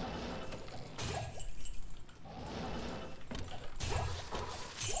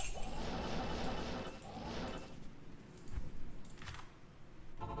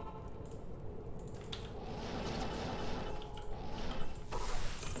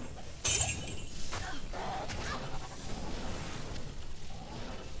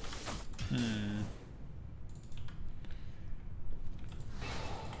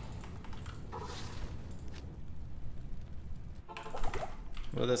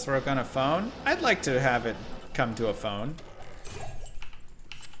 Will this work on a phone? I'd like to have it come to a phone.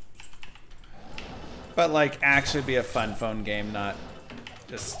 But like actually be a fun phone game, not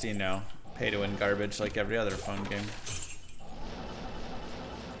just, you know, pay to win garbage like every other phone game.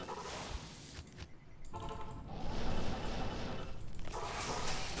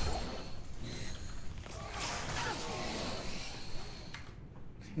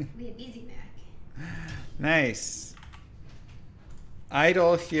 We have Easy back. Nice.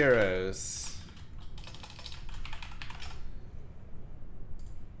 Idle Heroes.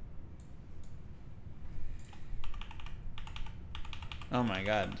 Oh my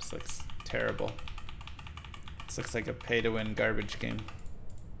god, this looks terrible. This looks like a pay-to-win garbage game.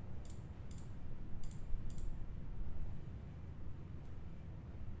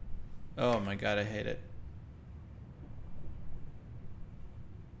 Oh my god, I hate it.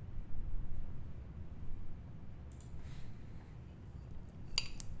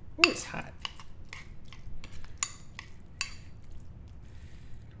 Ooh, it's hot.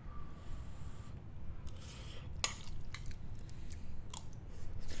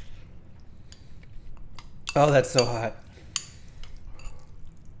 Oh, that's so hot.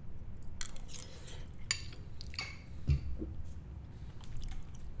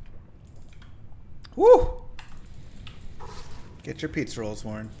 Woo! Get your pizza rolls,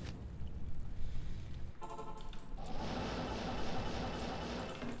 Warren.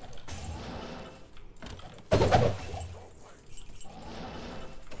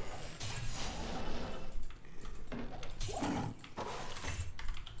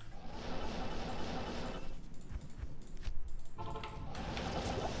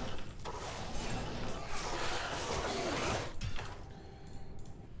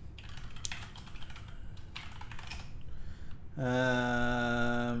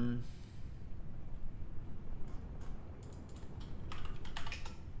 Um,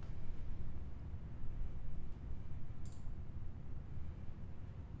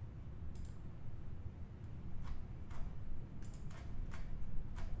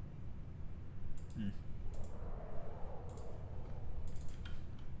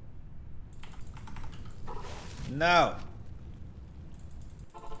 no.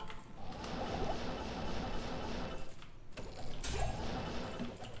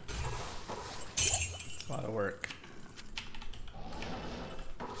 It's a lot of work.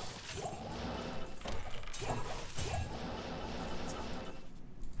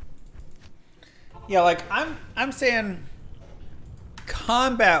 Yeah, like I'm saying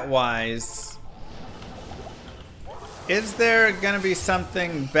combat wise, is there gonna be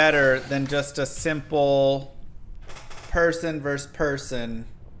something better than just a simple person versus person,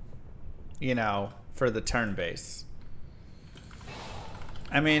 you know, for the turn base?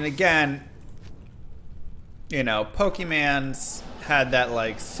 I mean, again, you know, Pokemon's had that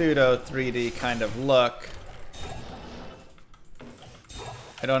like pseudo 3D kind of look.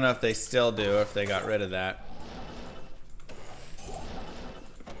 I don't know if they still do, if they got rid of that.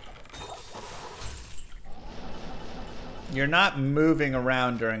 You're not moving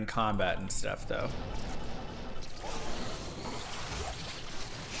around during combat and stuff, though.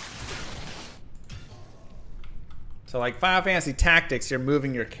 So like Final Fantasy Tactics, you're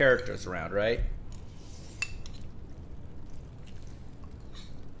moving your characters around, right?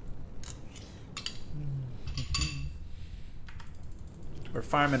 We're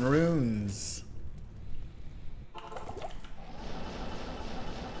farming runes.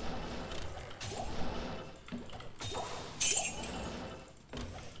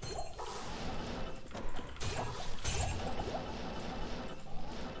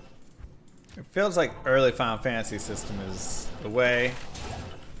 It feels like early Final Fantasy system is the way.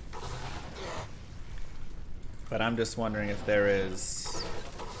 But I'm just wondering if there is...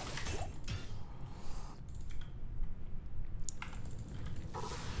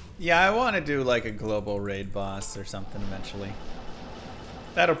 Yeah, I want to do like a global raid boss or something eventually.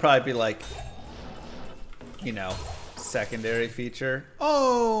 That'll probably be like, you know, secondary feature.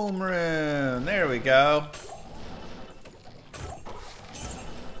 Oh, Maroon! There we go.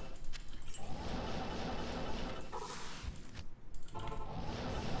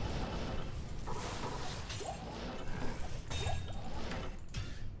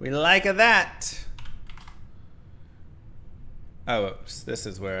 We like that. Oh, oops. This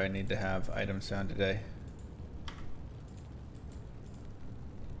is where I need to have items found today.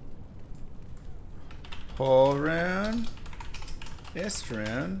 Pull rune. This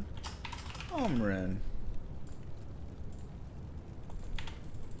rune. Home rune.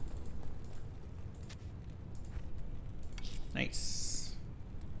 Nice.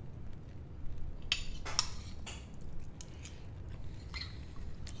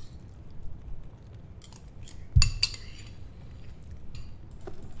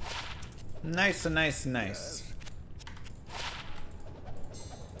 Nice, nice, nice.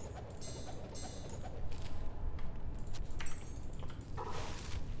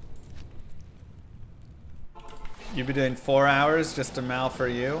 You've been doing 4 hours just a mal for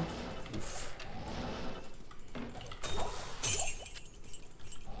you? Oof.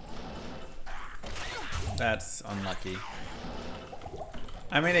 That's unlucky.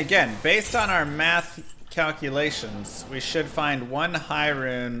 I mean, again, based on our math calculations, we should find one high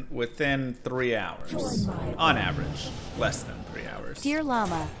rune within 3 hours. On average, less than 3 hours. Dear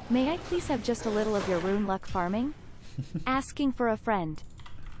Llama, may I please have just a little of your rune luck farming? Asking for a friend.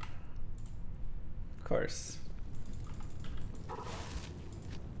 Of course.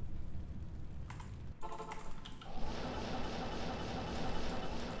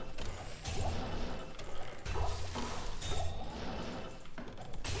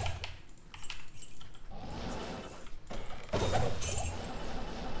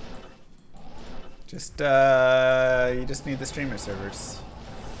 Just, you just need the streamer servers.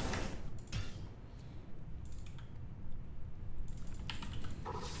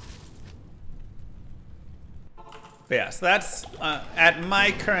 But yeah, so that's at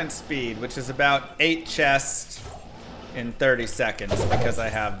my current speed, which is about 8 chests in 30 seconds because I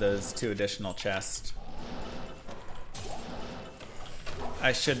have those 2 additional chests.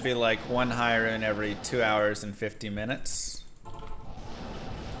 I should be like 1 high rune every 2 hours and 50 minutes.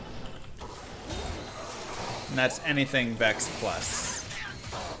 And that's anything Vex plus.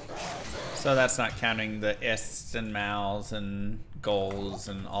 So that's not counting the ists and mals and goals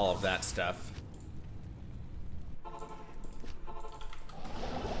and all of that stuff.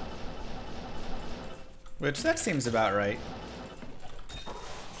 Which, that seems about right.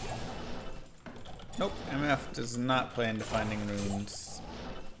 Nope, MF does not play into finding runes.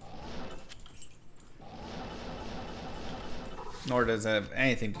 Nor does it have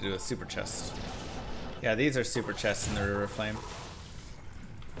anything to do with super chests. Yeah, these are super chests in the River Flame.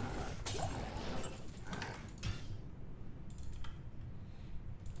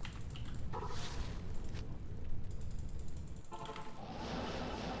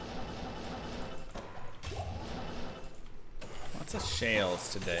 Lots of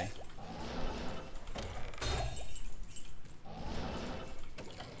shales today.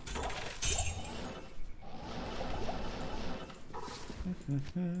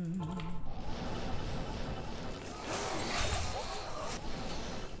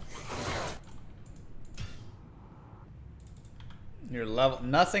 Your level,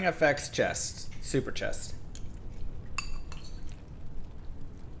 nothing affects chest, super chest.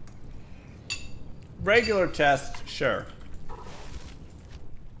 Regular chest, sure.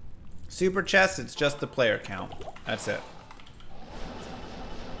 Super chest, it's just the player count. That's it.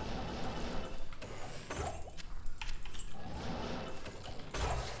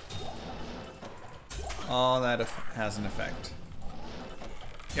 All that has an effect.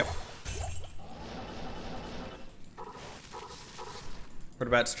 Yep. What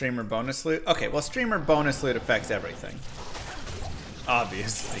about streamer bonus loot? Okay, well, streamer bonus loot affects everything.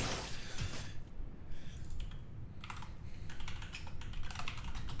 Obviously.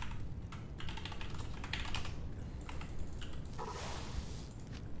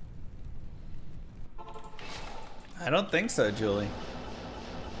 I don't think so, Julie.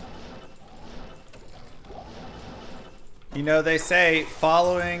 You know, they say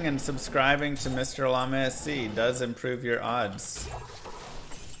following and subscribing to Mr. Llama SC does improve your odds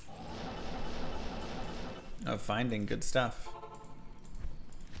of finding good stuff.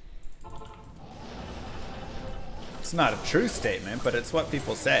 It's not a true statement, but it's what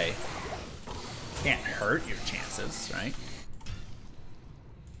people say. Can't hurt your chances, right?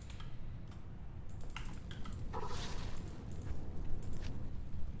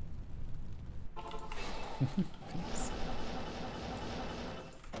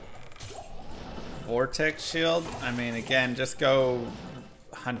 Vortex shield? I mean, again, just go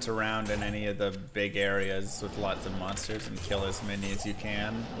hunt around in any of the big areas with lots of monsters and kill as many as you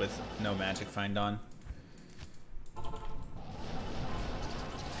can with no magic find on.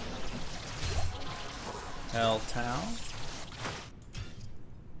 Hell Tau.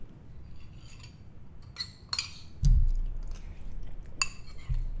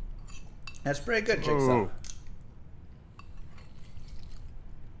 That's pretty good, Jigsaw. Ooh.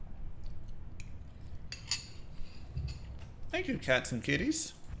 Thank you, cats and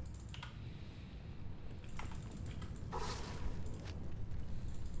kitties.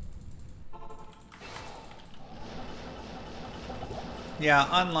 Yeah,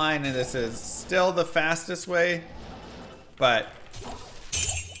 online this is still the fastest way, but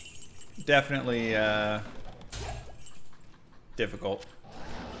definitely difficult.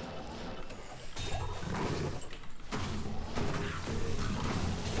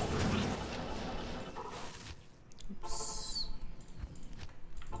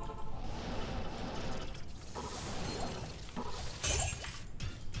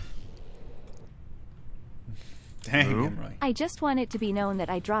 Dang, Ooh. Emroy. I just want it to be known that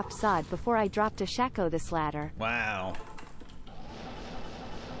I dropped sod before I dropped a Shaco this ladder. Wow.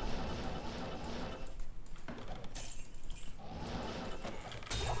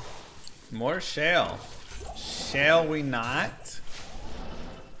 More shale. Shall we not?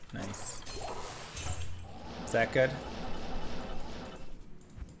 Nice. Is that good?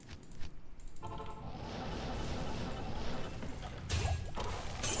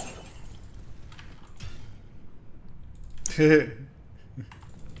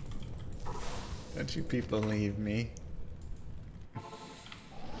 Don't you people leave me.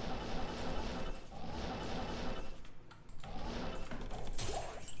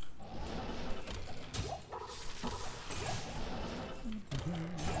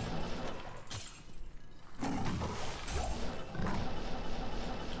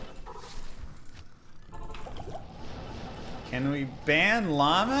 Can we ban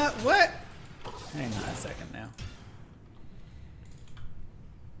llama? What? Hang on a second now.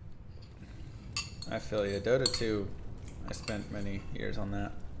 I feel you. Dota 2, I spent many years on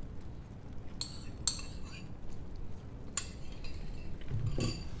that.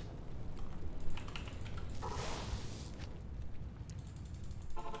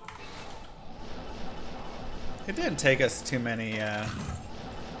 It didn't take us too many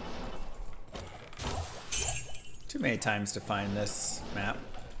times to find this map.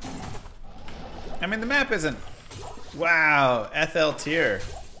 I mean, the map isn't... Wow, FL tier.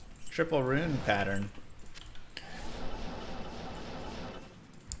 Triple rune pattern.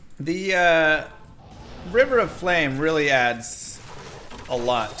 The River of Flame really adds a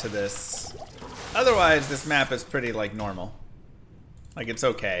lot to this. Otherwise, this map is pretty, like, normal. Like, it's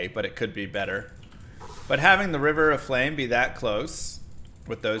okay, but it could be better. But having the River of Flame be that close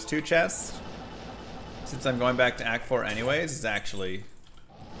with those two chests, since I'm going back to Act 4 anyways, is actually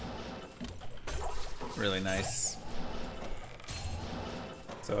really nice.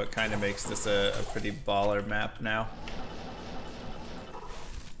 So it kind of makes this a pretty baller map now.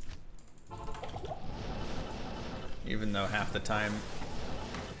 Even though half the time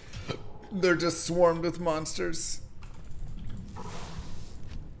they're just swarmed with monsters.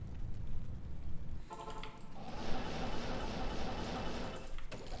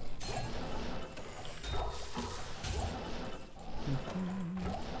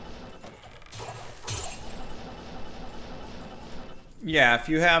 Yeah, if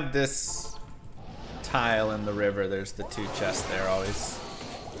you have this tile in the river, there's the two chests there always.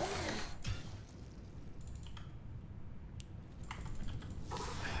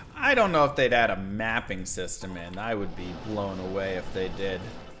 I don't know if they'd add a mapping system in. I would be blown away if they did.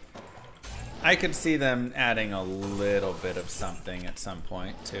 I could see them adding a little bit of something at some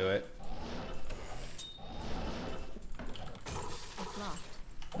point to it. It's locked.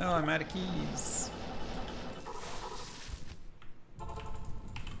 No, I'm out of keys.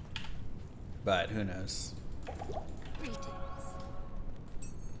 But who knows? Greetings.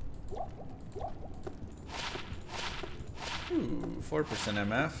 Ooh, 4%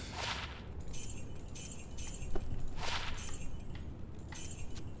 MF.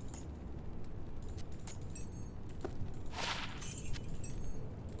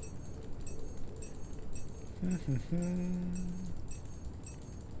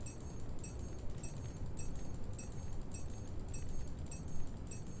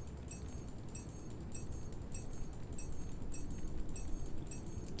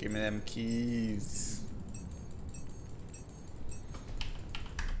 Give me them keys.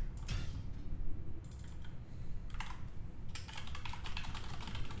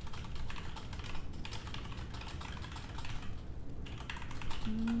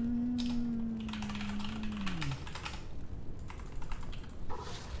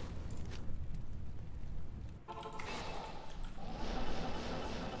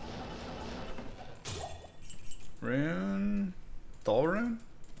 Rune? Thol rune?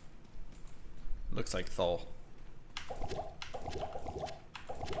 Looks like Thol.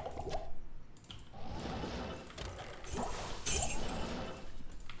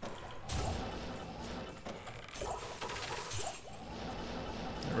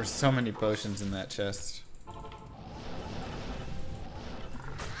 There were so many potions in that chest.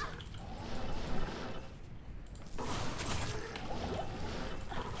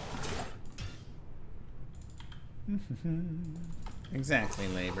 Exactly,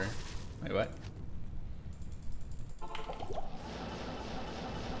 labor. Wait, what?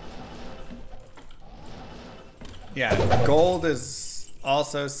 Yeah, gold is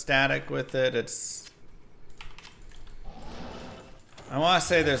also static with it. It's... I want to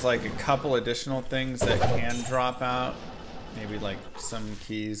say there's like a couple additional things that can drop out. Maybe like some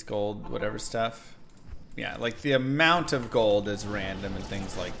keys, gold, whatever stuff. yeah, like the amount of gold is random and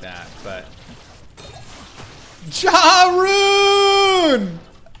things like that, but Jarun!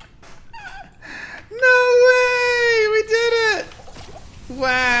 No way! We did it!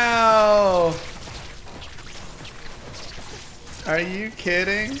 Wow! Are you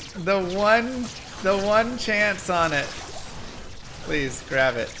kidding? The one chance on it. Please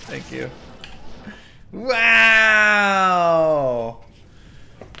grab it. Thank you. Wow!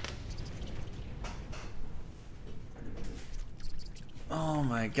 Oh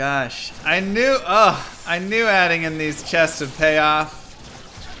my gosh. I knew adding in these chests would pay off.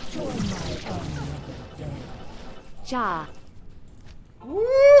 Ja.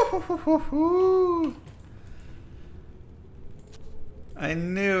 Woo-hoo-hoo-hoo-hoo. I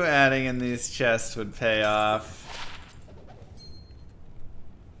knew adding in these chests would pay off.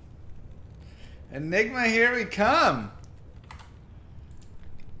 Enigma, here we come.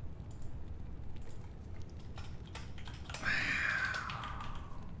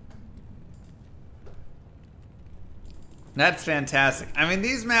 That's fantastic. I mean,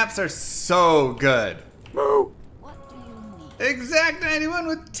 these maps are so good. What do you need? Exact 91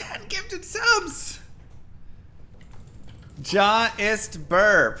 with 10 gifted subs. Ja ist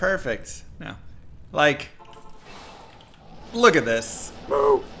Burr. Perfect. No. Like, look at this.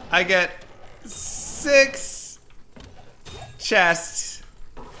 I get 6 chests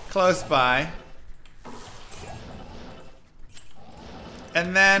close by.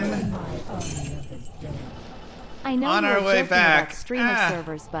 And then I know on you're our way joking back, about streamer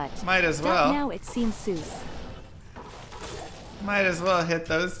servers, but might as that well. now it seems Seuss. Might as well hit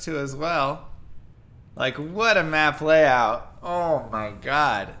those two as well. Like, what a map layout. Oh my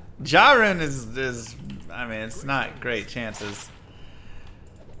god. Jarun is I mean, it's not great chances.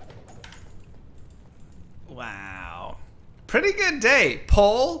 Wow. Pretty good day.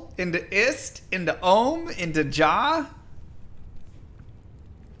 Pol into Ist, into Ohm, into Ja.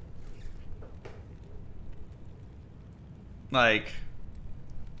 Like,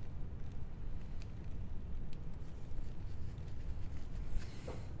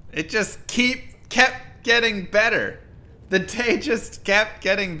 it just kept getting better. The day just kept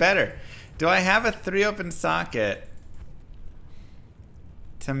getting better. Do I have a 3 open socket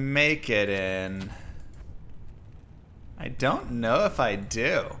to make it in? I don't know if I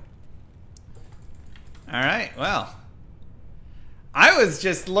do. Alright, well. I was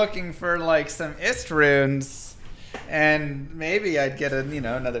just looking for like some Ist runes. And maybe I'd get a,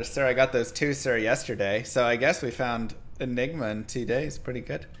 another Sir. I got those 2 Sir yesterday. So I guess we found Enigma in 2 days. Pretty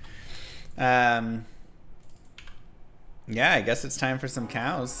good. Yeah, I guess it's time for some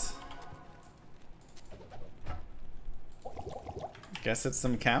cows. Guess it's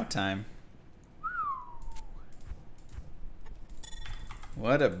some cow time.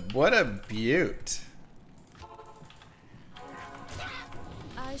 What a beaut.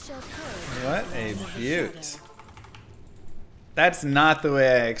 I shall What a beaut. That's not the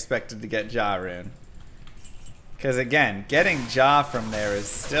way I expected to get Jarun. Because again, getting Ja from there is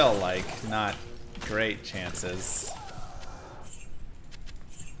still like not great chances.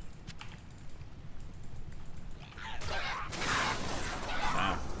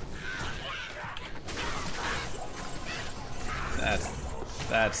 Wow.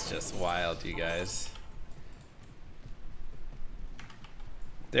 That's just wild, you guys.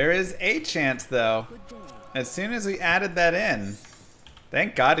 There is a chance though. As soon as we added that in,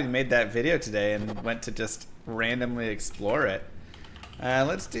 thank God he made that video today and went to just randomly explore it.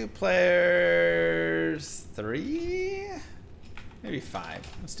 Let's do players 3? Maybe 5.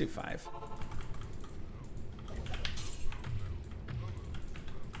 Let's do 5.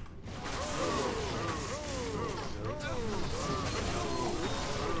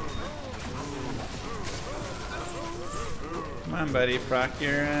 Come on, buddy. Proc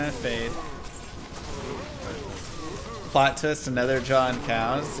your fade. Plot twist, another jaw and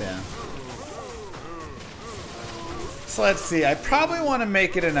cows. Yeah. So let's see. I probably want to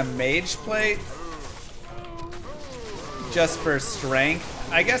make it in a mage plate. Just for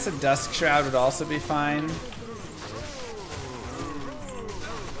strength. I guess a Dusk Shroud would also be fine.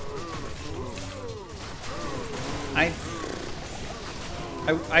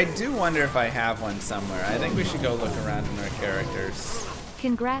 I do wonder if I have one somewhere. I think we should go look around in our characters.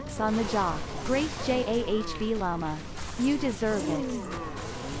 Congrats on the job. Great JAHB Llama. You deserve it.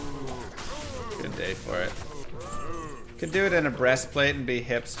 Good day for it. Could do it in a breastplate and be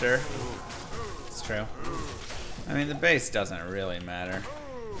hipster. It's true. I mean, the base doesn't really matter.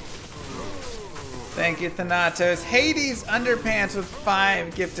 Thank you, Thanatos. Hades Underpants with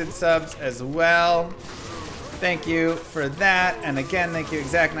 5 gifted subs as well. Thank you for that. And again, thank you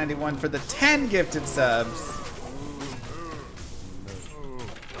Exact91 for the 10 gifted subs.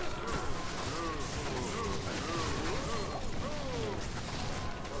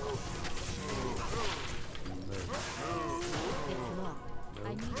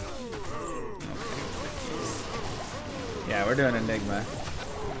 Yeah, we're doing Enigma.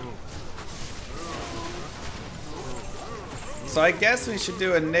 So I guess we should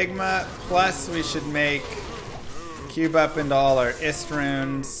do Enigma, plus we should make cube up into all our Ist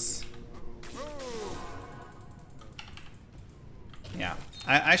runes. Yeah.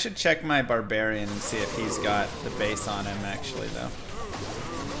 I should check my Barbarian and see if he's got the base on him actually though.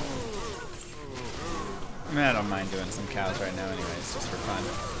 I mean, I don't mind doing some cows right now anyways, just for fun.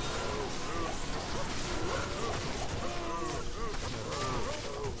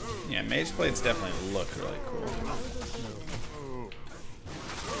 Yeah, Mage Blades definitely look really cool.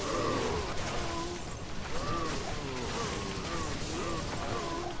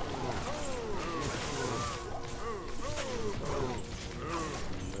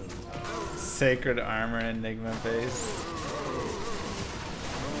 Sacred Armor Enigma base.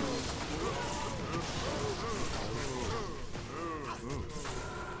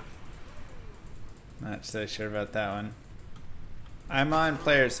 Not so sure about that one. I'm on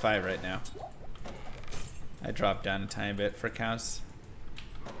Players 5 right now. I dropped down a tiny bit for cows.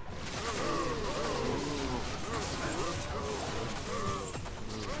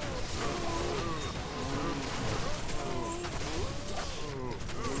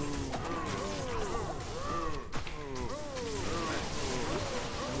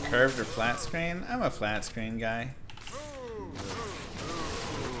 Curved or flat screen? I'm a flat screen guy.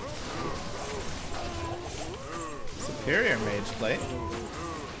 Superior Mage Plate.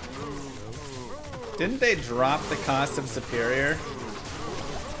 Didn't they drop the cost of Superior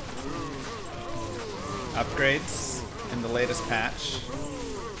upgrades in the latest patch?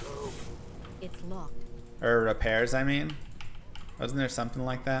 It's locked. Or repairs, I mean. Wasn't there something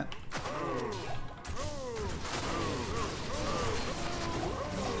like that?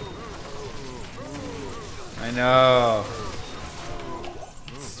 I know.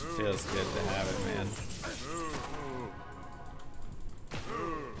 This feels good to have it, man.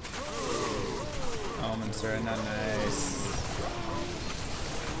 Omens are not nice.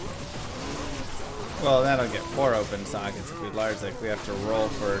 Well, that'll get 4 open sockets if we large, like we have to roll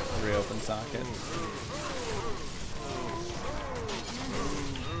for 3 open sockets.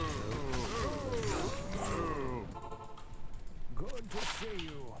 Good to see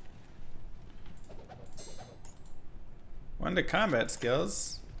you. One to combat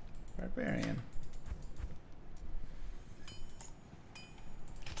skills. Barbarian.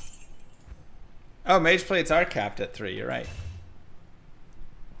 Oh, mage plates are capped at 3, you're right.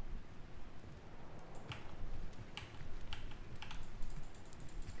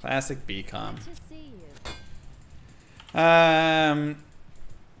 Classic BCom. Good to see you. Let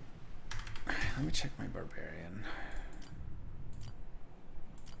me check my barbarian.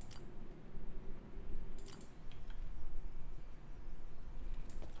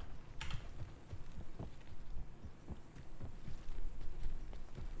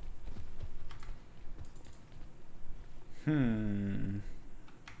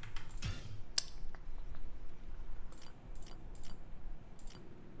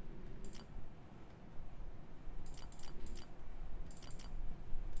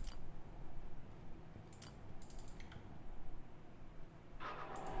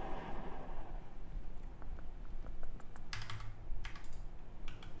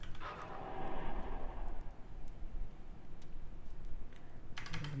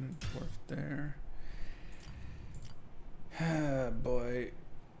 Dwarf there. Ah, boy.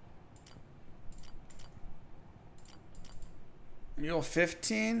 Mule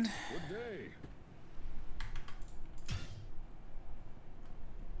 15? Good day.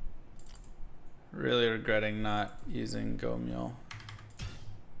 Really regretting not using Go Mule.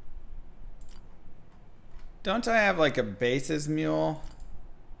 Don't I have like a bases mule?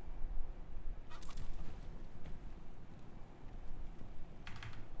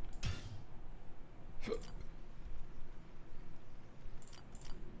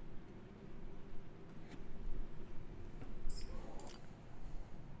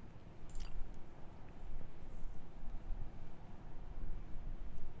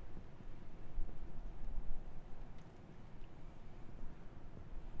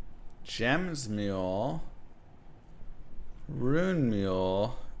 Gems Mule, Rune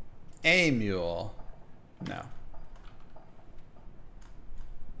Mule, A Mule. No.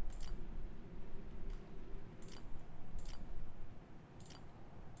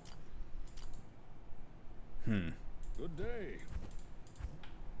 Good day.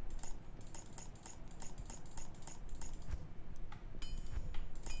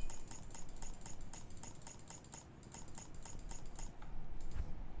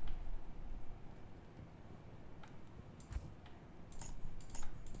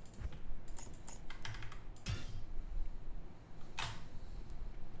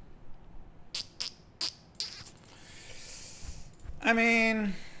 I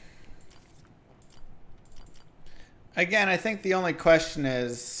mean, again, I think the only question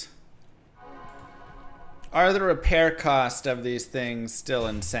is, are the repair cost of these things still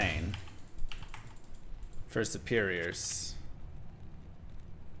insane for superiors?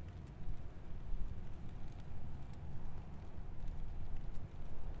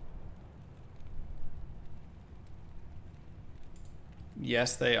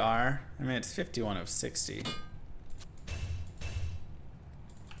 Yes, they are. I mean, it's 51 of 60.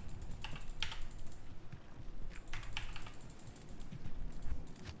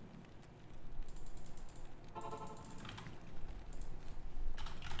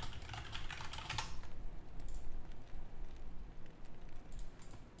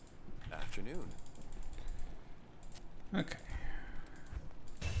 Afternoon. Okay.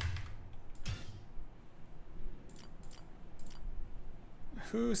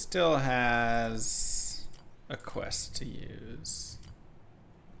 Who still has a quest to use?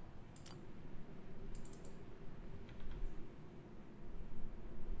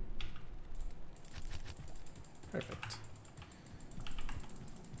 Perfect.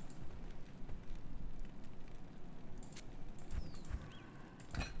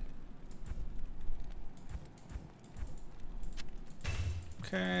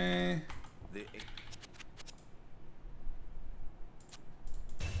 Okay.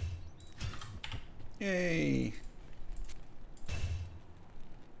 Yay.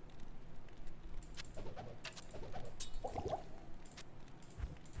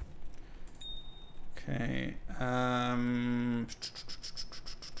 Okay.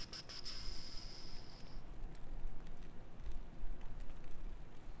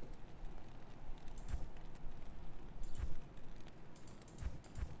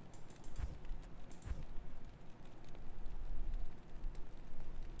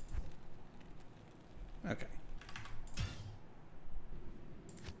 Okay.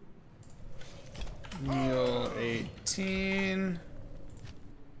 Mule 18.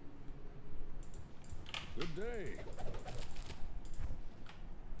 Good day.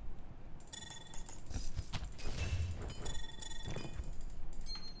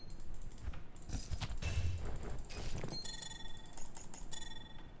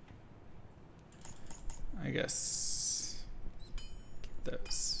 I guess keep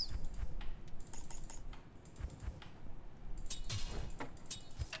those.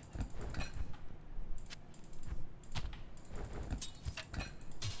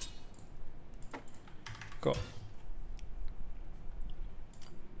 Cool.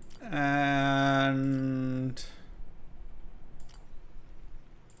 And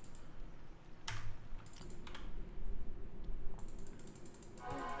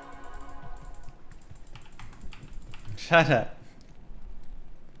shut up.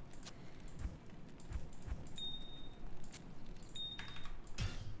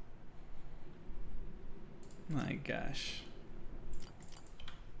 My gosh.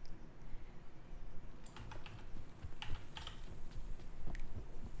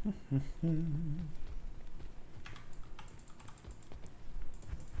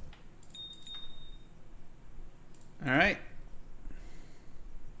 All right.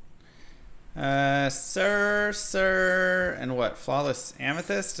 Sir, and what? Flawless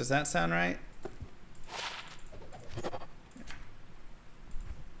Amethyst? Does that sound right?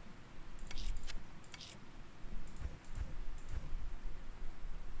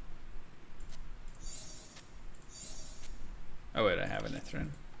 Oh wait, I have an Ithrin.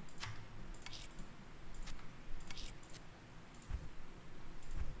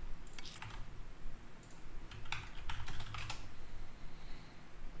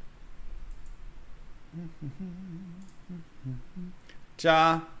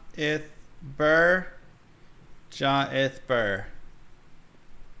 Ja ith burr. Ja ith burr.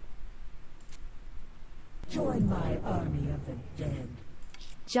 Join my army of the dead.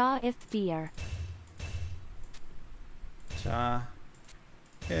 Ja if beer. Ja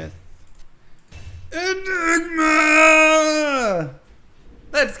ith Enigma!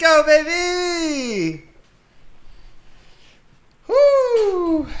 Let's go, baby!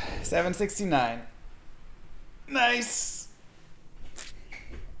 Woo! 769. Nice.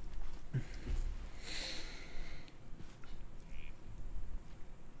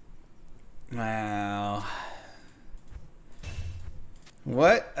 Wow.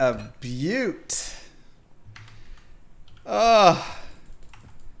 What a beaut. Oh.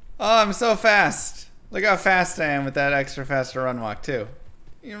 Oh, I'm so fast. Look how fast I am with that extra faster run walk too.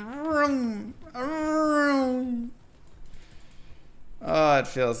 Oh, it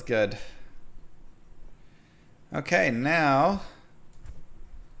feels good. Okay, now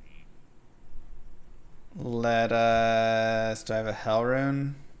let us... Do I have a hell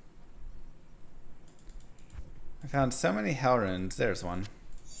rune? I found so many hell runes. There's one.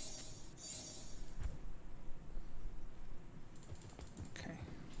 Okay.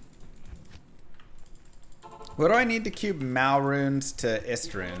 What do I need to cube Mal runes to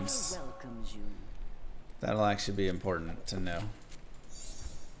Ist runes? That'll actually be important to know.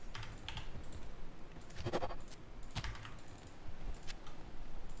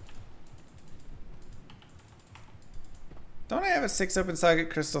 Don't I have a 6 open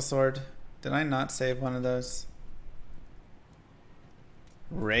socket crystal sword? Did I not save one of those?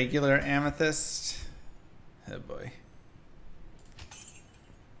 Regular amethyst. Oh boy.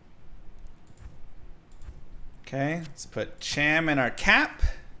 Okay, let's put Cham in our cap.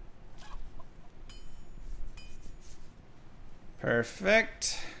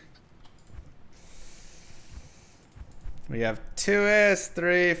 Perfect. We have 2s,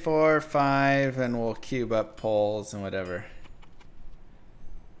 3, 4, 5, and we'll cube up poles and whatever.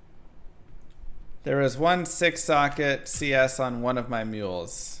 There was one 6-socket CS on one of my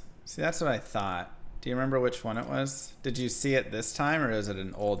mules. See, that's what I thought. Do you remember which one it was? Did you see it this time, or is it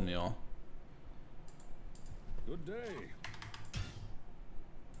an old mule? Good day.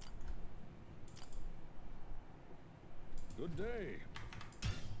 Good day.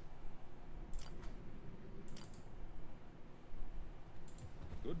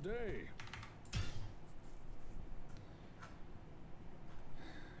 Good day.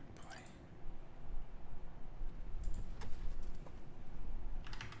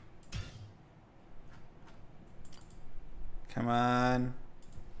 Come on.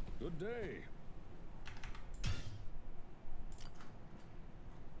 Good day.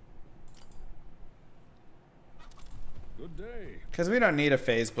 Good day. Because we don't need a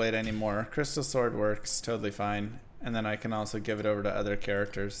phase blade anymore. Crystal sword works totally fine. And then I can also give it over to other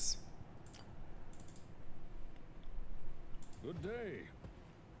characters. Good day.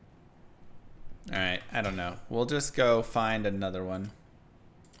 Alright, I don't know. We'll just go find another one.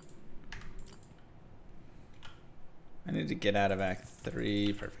 I need to get out of Act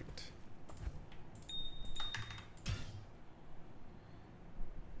 3. Perfect.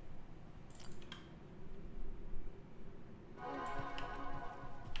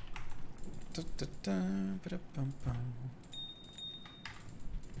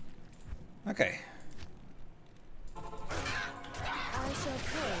 Okay. I shall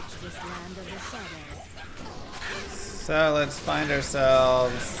purge this land of the shadow. So let's find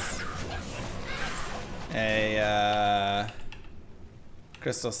ourselves a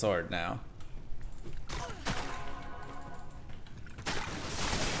crystal sword now.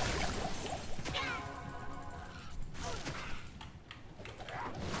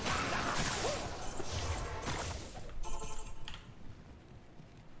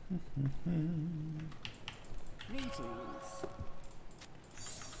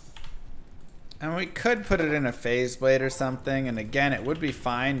 And we could put it in a phase blade or something, and again it would be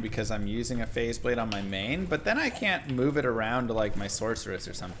fine because I'm using a phase blade on my main, but then I can't move it around to like my sorceress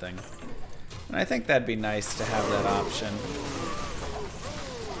or something. And I think that'd be nice to have that option.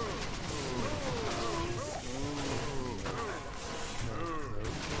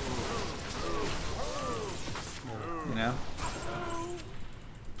 You know?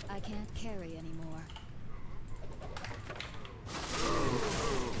 I can't carry anymore.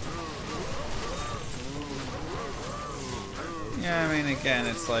 Yeah, I mean, again,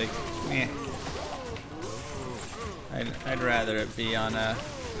 it's like, meh. I'd rather it be on a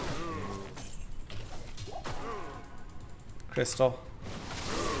crystal,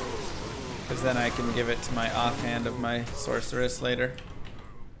 because then I can give it to my offhand of my sorceress later.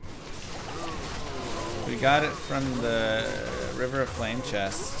 We got it from the River of Flame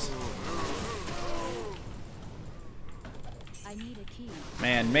chest. I need a key.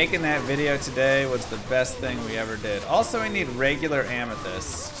 Man, making that video today was the best thing we ever did. Also, we need regular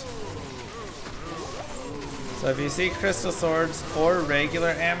amethyst. So if you see crystal swords or regular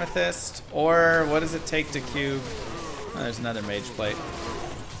amethyst, or what does it take to cube? Oh, there's another mage plate.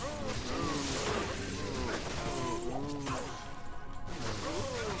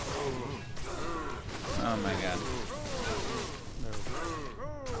 Oh my god.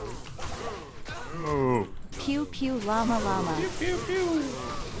 Oh. Pew pew llama llama. Pew pew pew.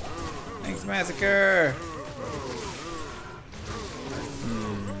 Thanks, Massacre.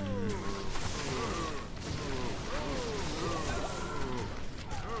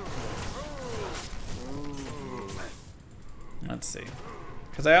 Let's see.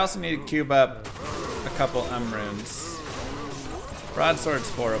 Because I also need to cube up a couple runes. Broadsword's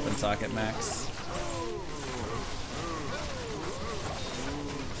 4 open socket max.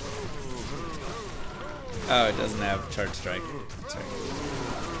 Oh, it doesn't have charge strike. That's right.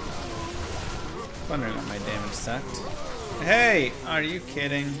 Wondering what my damage sucked. Hey! Are you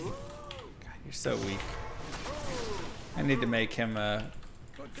kidding? God, you're so weak. I need to make him a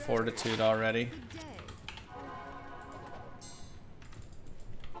fortitude already.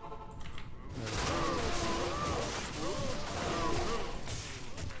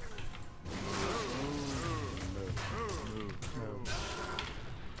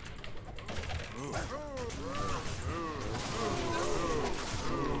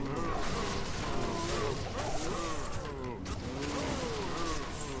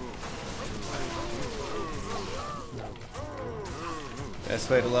 Best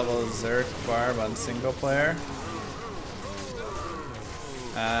way to level Zerk Barb on single player?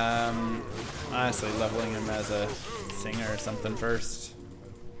 Honestly, leveling him as a singer or something first.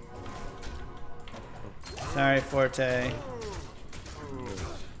 Sorry, Forte.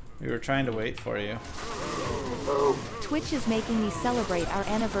 We were trying to wait for you. Twitch is making me celebrate our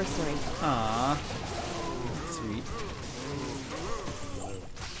anniversary. Aww. Sweet.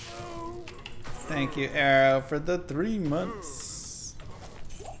 Thank you, Arrow, for the 3 months.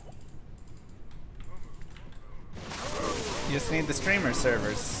 You just need the streamer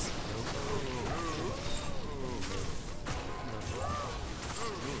servers.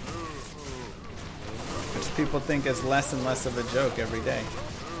 Which people think is less and less of a joke every day.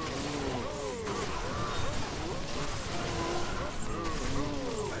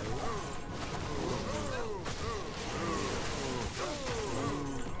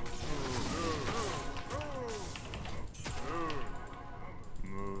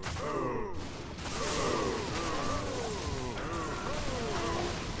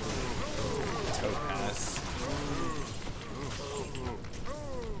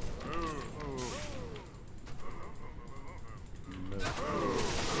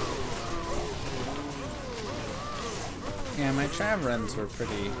 Yeah, my trav runs were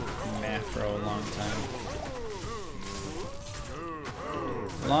pretty meh for a long time.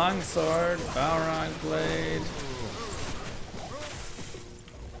 Longsword, Balrog Blade.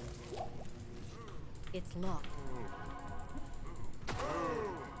 It's locked.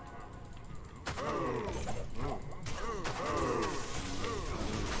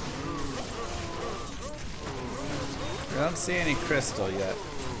 I don't see any crystal yet.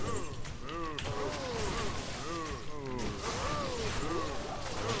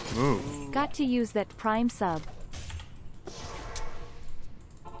 Ooh. Got to use that Prime sub.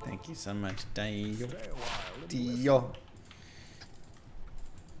 Thank you so much, Dio. Dio.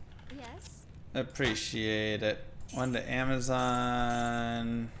 Yes. Appreciate it. One to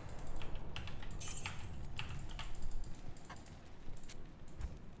Amazon.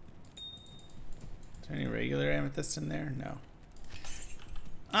 Is there any regular amethyst in there? No.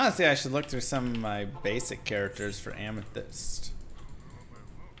 Honestly, I should look through some of my basic characters for amethyst.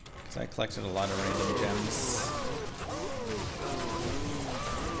 Because I collected a lot of random gems.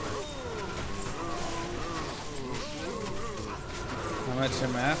 How much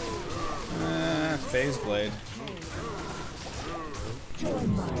MF? Phase Blade.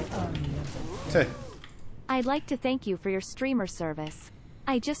 I'd like to thank you for your streamer service.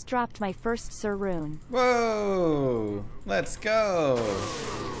 I just dropped my first Sir Rune. Whoa! Let's go!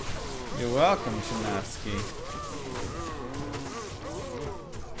 You're welcome, Chinovsky.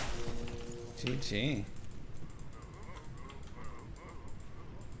 GG.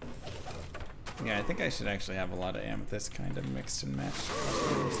 Yeah, I think I should actually have a lot of amethyst kind of mixed and matched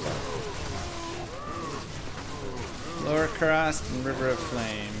stuff. Lower Kurast and River of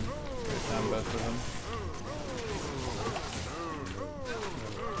Flame. I found both of them.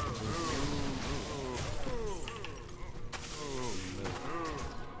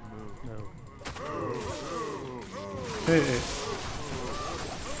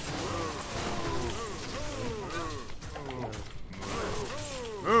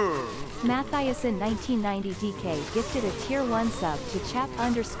 Matthiason 1990 DK gifted a tier 1 sub to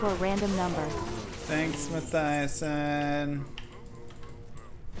chap_random number. Thanks, Matthiason.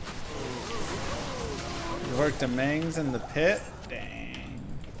 You worked a Mangs in the pit? Dang.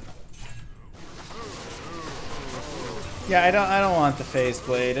 Yeah, I don't want the Phase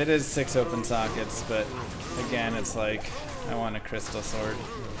Blade. It is 6 open sockets, but again, it's like I want a crystal sword.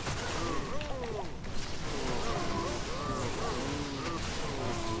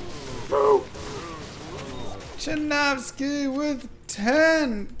 Chinovsky with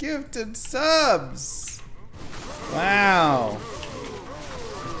 10 gifted subs. Wow.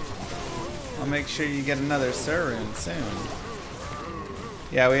 I'll make sure you get another Sir rune soon.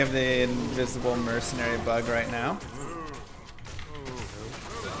 Yeah, we have the invisible mercenary bug right now.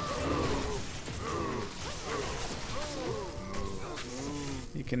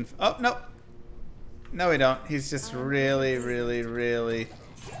 You can... Oh, no. No, we don't. He's just really, really, really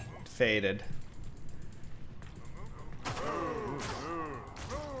faded.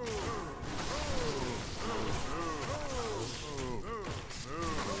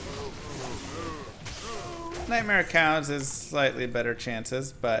 Nightmare Cows is slightly better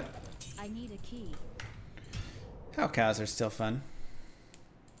chances, but I need a key. Cow Cows are still fun.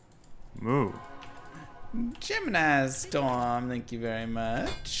 Moo. Gemini Storm, thank you very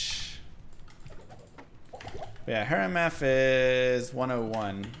much. But yeah, her MF is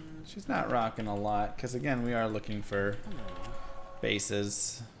 101. She's not rocking a lot, because again, we are looking for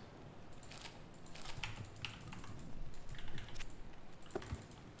bases.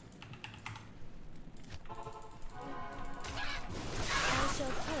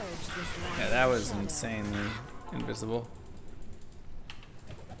 Yeah, that was insanely invisible.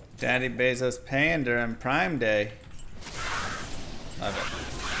 Daddy Bezos paying during Prime Day. Love it.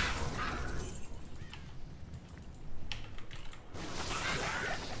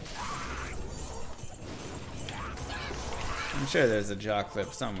 I'm sure there's a jaw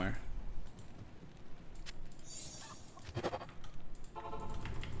clip somewhere.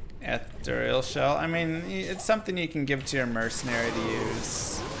 Ethereal Shell. I mean, it's something you can give to your mercenary to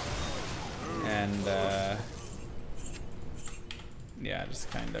use. And, yeah, just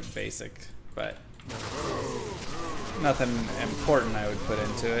kind of basic, but nothing important I would put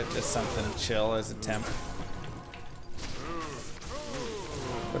into it. Just something chill as a temp.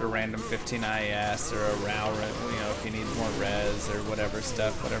 Put a random 15 IS or a RAL, you know, if you need more res or whatever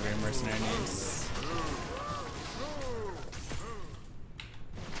stuff, whatever your mercenary needs.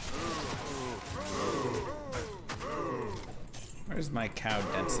 Where's my cow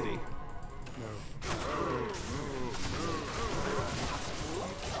density?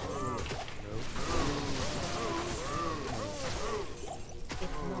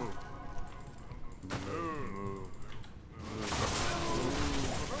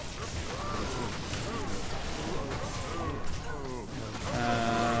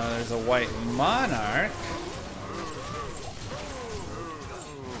 There's a white monarch.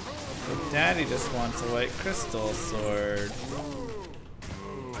 But Daddy just wants a white crystal sword.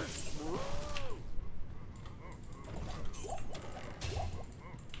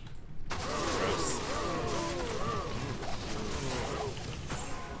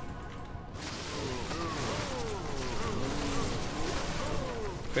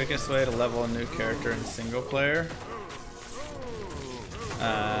 Quickest way to level a new character in single player.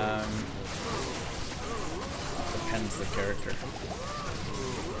 Depends the character.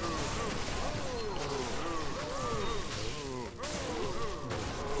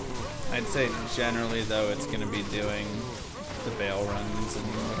 I'd say generally though it's going to be doing the bail runs and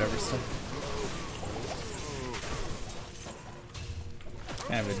whatever stuff.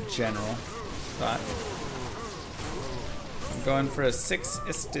 Kind of a general thought. I'm going for a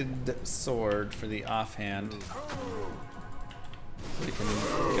six-isted sword for the offhand. So you can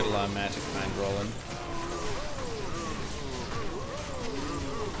get a lot of magic find rolling.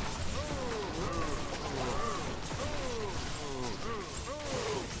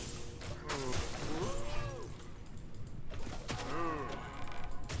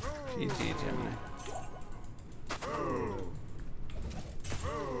 GG, Gemini.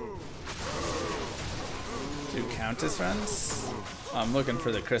 Do Countess runs? Oh, I'm looking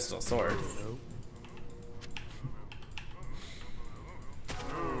for the crystal sword.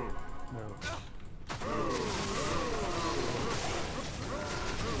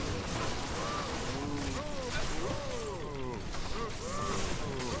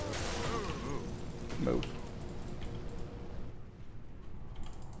 Move.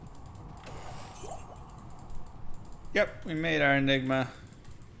 Yep, we made our Enigma.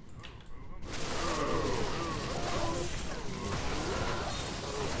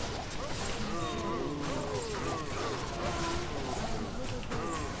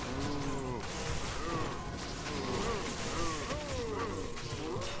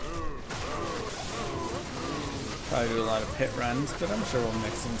 Probably do a lot of pit runs, but I'm sure we'll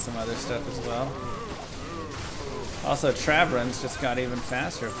mix in some other stuff as well. Also, Trav runs just got even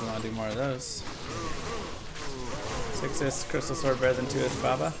faster if we want to do more of those. 6-ist crystal sword better than 2-ist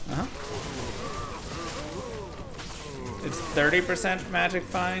Baba. It's 30% magic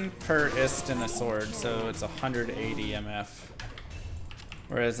find per ist in a sword, so it's 180 MF.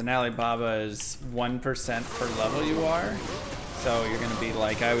 Whereas an Alibaba is 1% per level you are. So you're gonna be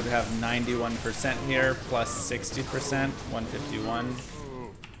like, I would have 91% here plus 60%, 151.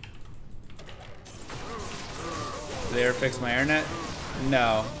 Did they ever fix my internet?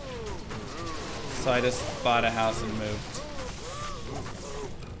 No. So I just bought a house and moved.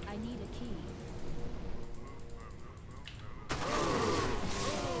 I need a key.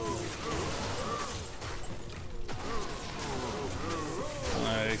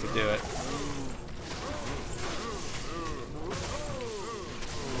 Oh, we could do it.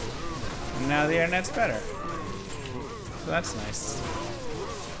 And now the internet's better. So that's nice.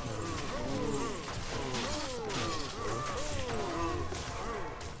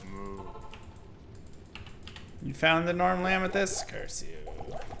 You found the normal amethyst? Curse you.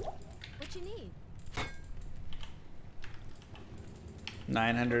 What you need?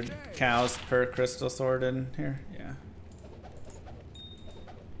 900 cows per crystal sword in here? Yeah.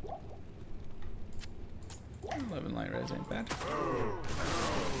 11 light rays ain't bad.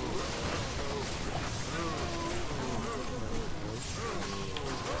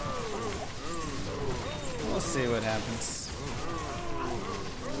 We'll see what happens.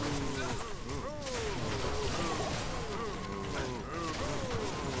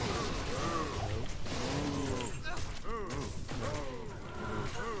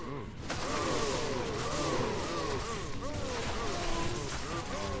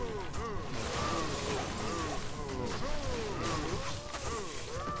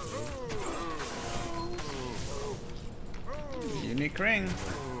 Unique ring.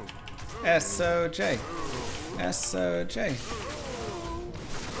 SOJ. SOJ.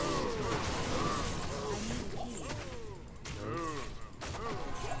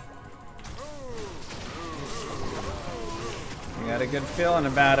 I got a good feeling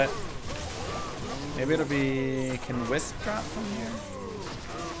about it. Maybe it'll be... Can Wisp drop from here?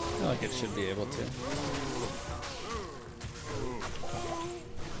 I feel like it should be able to.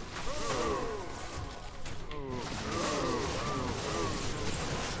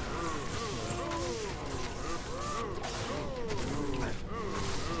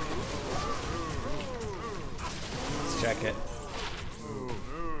 Check it.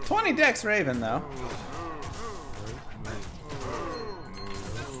 20 Dex Raven, though.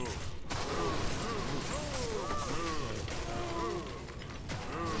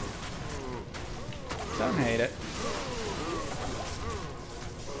 Don't hate it.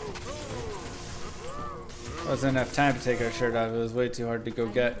 Wasn't enough time to take our shirt off. It was way too hard to go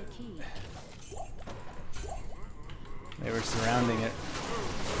get. They were surrounding it.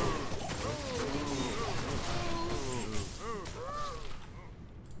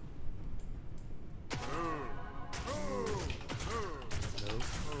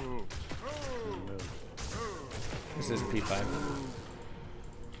 This is P5.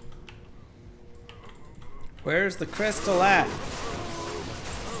 Where's the crystal at?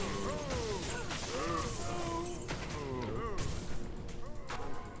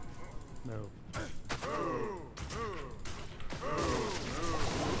 No.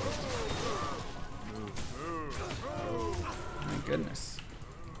 My goodness.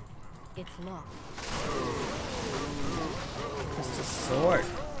 It's locked. Crystal sword.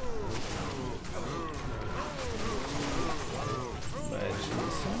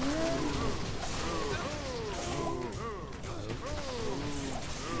 Legend sword.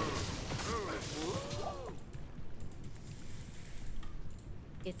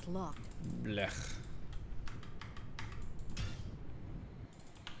 It's locked. Blech.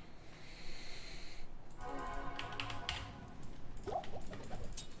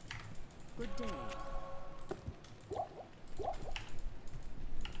 Good day.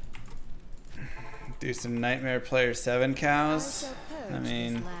 Do some Nightmare Player 7 cows. I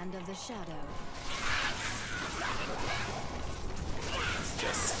mean, Land of the shadow. it's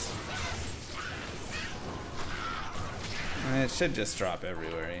just... I mean, it should just drop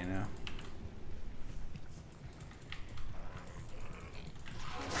everywhere, you know?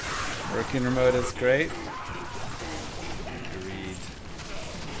 Working remote is great. Agreed.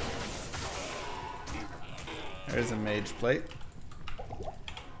 There's a mage plate.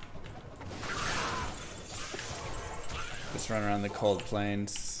 Just run around the cold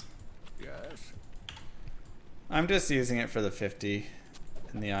plains. Yes. I'm just using it for the 50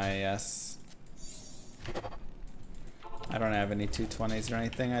 in the IAS. I don't have any 220s or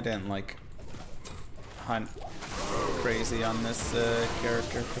anything. I didn't like hunt crazy on this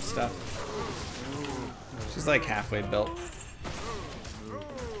character for stuff. She's like halfway built.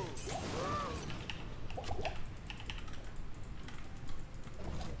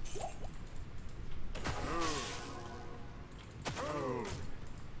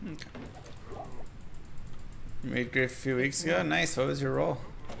 Meet Grief a few weeks ago. Nice. What was your role?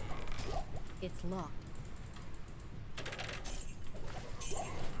 It's locked.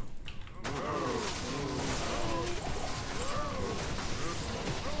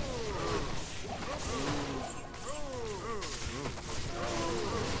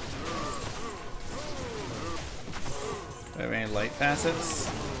 Do I have any light facets?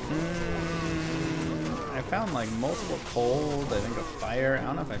 I found like multiple cold, I think a fire. I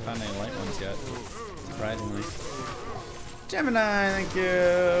don't know if I found any light ones yet, surprisingly. Gemini, thank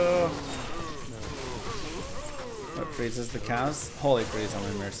you! What freezes the cows? Holy freeze on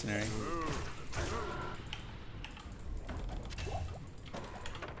my mercenary.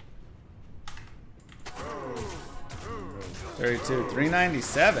 $32,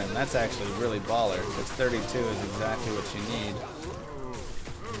 $397. That's actually really baller. Because 32 is exactly what you need.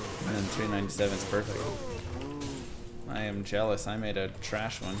 And then 397 is perfect. I am jealous. I made a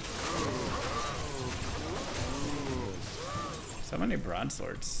trash one. So many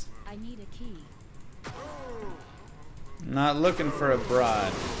broadswords. I need a key. Not looking for a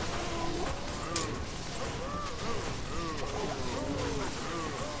broad.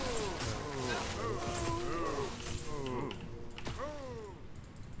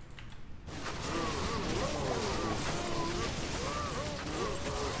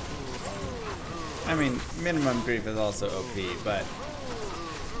 I mean, minimum grief is also OP, but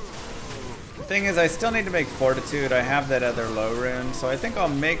the thing is I still need to make fortitude. I have that other low rune, so I think I'll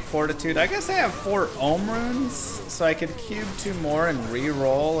make fortitude. I guess I have 4 ohm runes, so I could cube 2 more and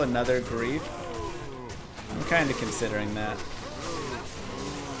re-roll another grief. I'm kind of considering that.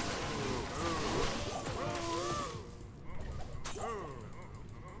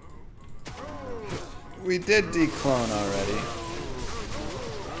 We did declone already.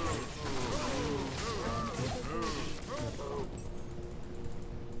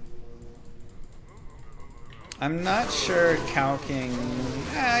 I'm not sure calking.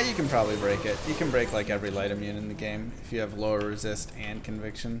 You can probably break it. You can break like every light immune in the game if you have lower resist and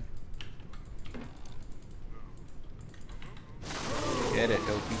conviction. Get it,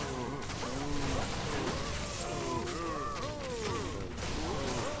 Dopey.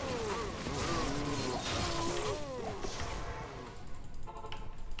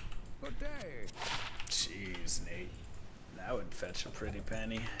 Good day. Jeez, Nate. That would fetch a pretty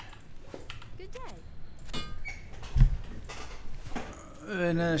penny. Good day.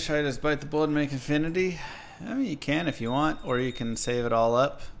 Should I just bite the bullet and make infinity? I mean, you can if you want, or you can save it all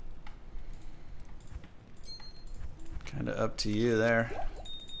up. Kind of up to you there.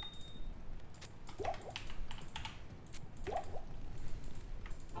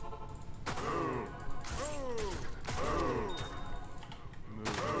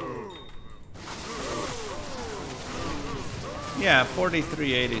 Yeah,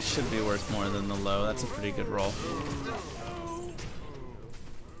 4380 should be worth more than the low. That's a pretty good roll.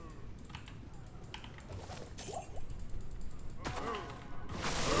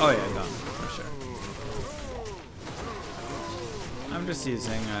 Oh yeah, gone, for sure. I'm just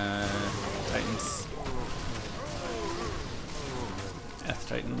using Titans. Eth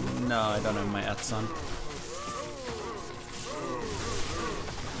Titan. No, I don't have my Eths on.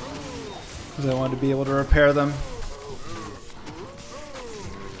 Because I want to be able to repair them.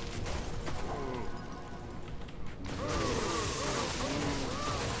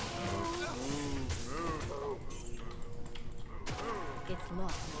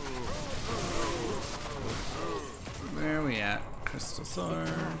 Where are we at? Crystal Sword.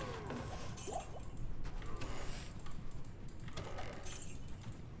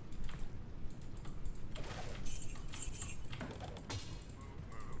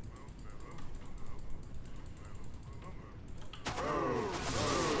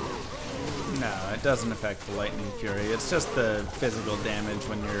 No, it doesn't affect the Lightning Fury. It's just the physical damage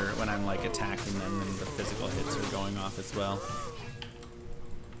when I'm like attacking them, and the physical hits are going off as well.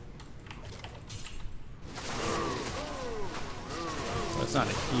 So it's not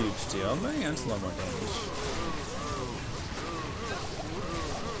a huge deal, but yeah, it's a lot more damage.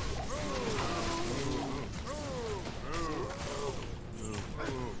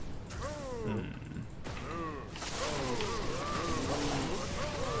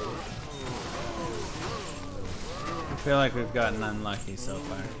 I feel like we've gotten unlucky so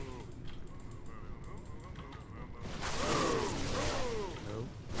far.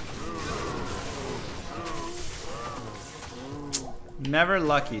 Never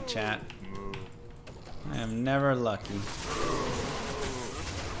lucky, chat. I am never lucky.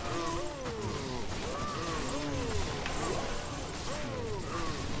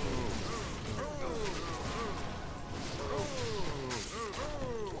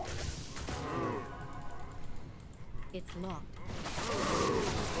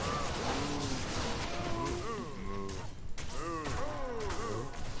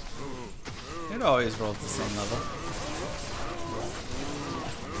 It always rolls the same level.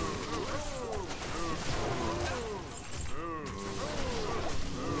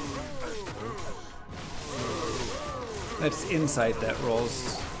 That's Insight that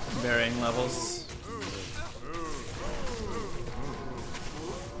rolls varying levels.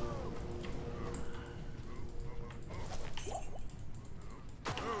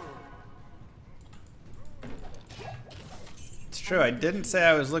 It's true, I didn't say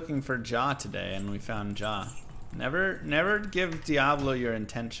I was looking for Jaw today, and we found Jaw. Never give Diablo your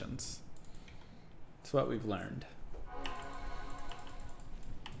intentions. It's what we've learned.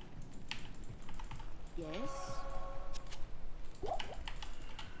 Yes?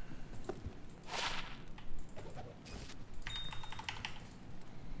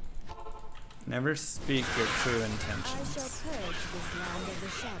 Never speak your true I shall intentions. purge this land of the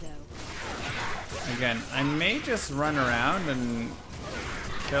shadow. Again, I may just run around and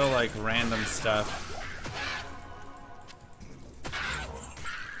kill like random stuff.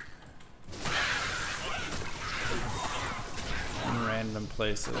 In random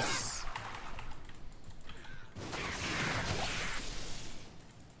places.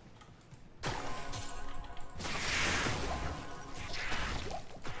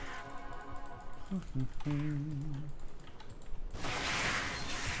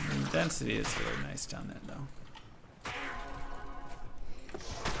 Density is really nice down there, though.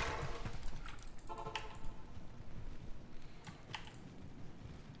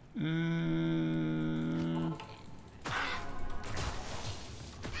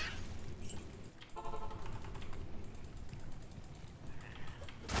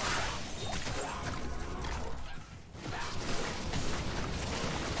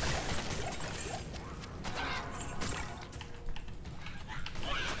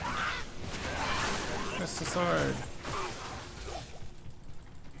 Just a sword.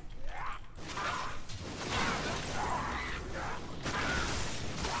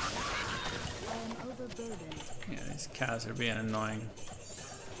 I am overburdened. Yeah, these cows are being annoying.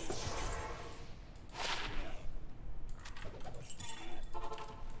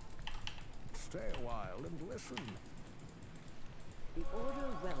 Stay a while and listen. The order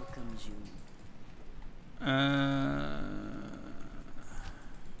welcomes you.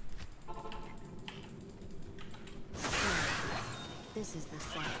 This is the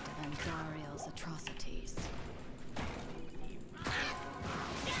site of Andariel's atrocities.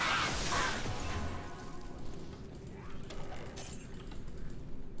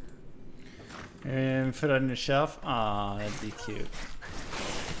 And put it on your shelf. Aw, that'd be cute.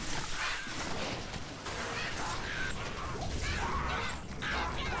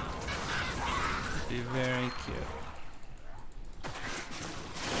 Be very cute.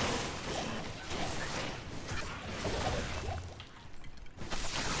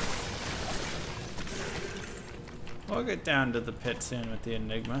 We'll get down to the pit soon with the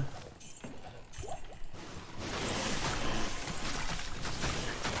Enigma.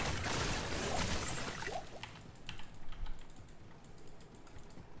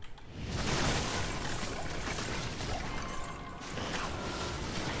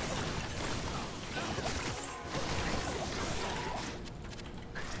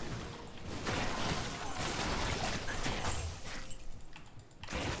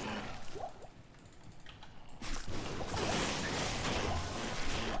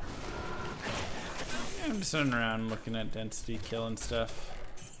 I'm just running around looking at density, killing stuff.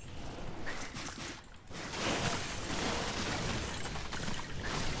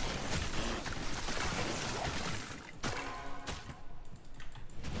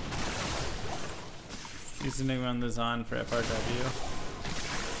 Use the Enigma on the Zon for FRW.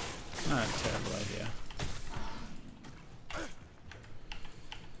 Not a terrible idea.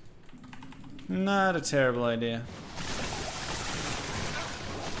 Not a terrible idea.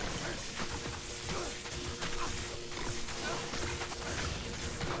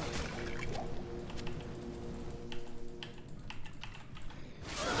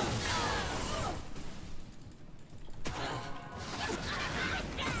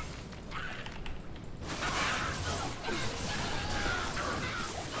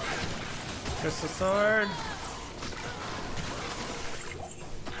 Crystal sword.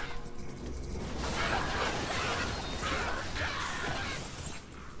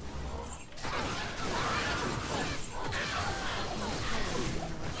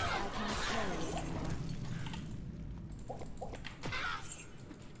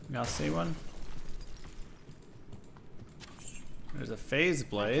 Y'all see one? There's a phase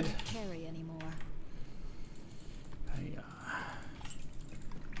blade. Can't carry anymore. Hiya.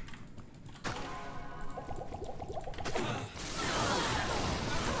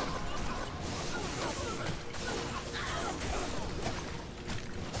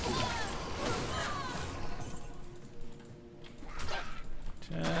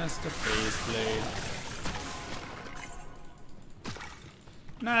 Just a phase blade.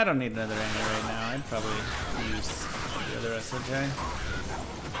 No, I don't need another Annie right now. I'd probably use the other SOJ.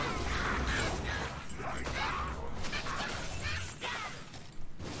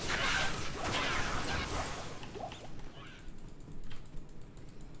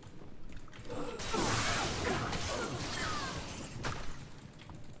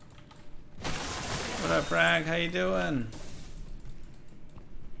 What up, Bragg? How you doing?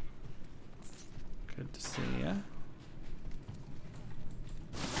 Good to see ya.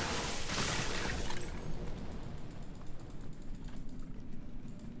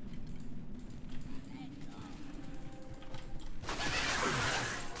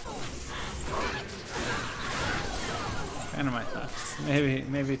 Kind of my thoughts. Maybe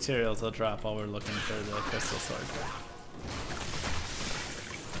materials will drop while we're looking for the crystal sword.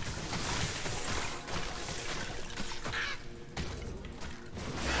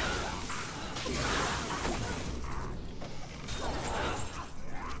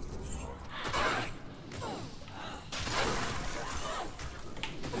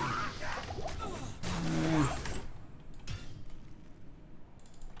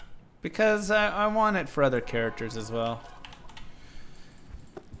 Because I want it for other characters as well.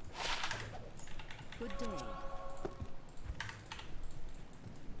 Good day.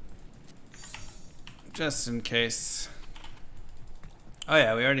 Just in case. Oh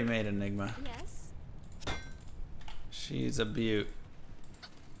yeah, we already made Enigma. Yes. She's a beaut.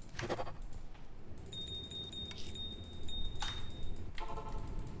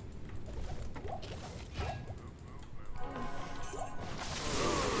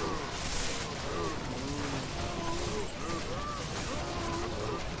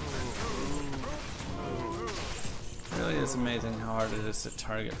 Really is amazing how hard it is to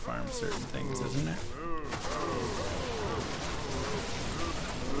target farm certain things, isn't it?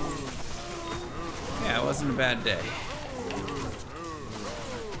 Yeah, it wasn't a bad day.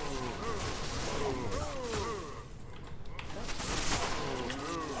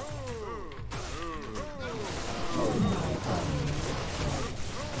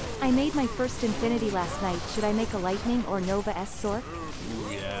 I made my first infinity last night. Should I make a lightning or Nova S sword?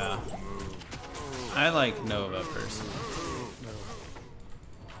 Ooh, yeah. I like Nova personally.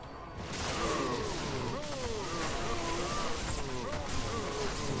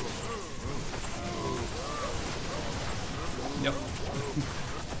 Yep.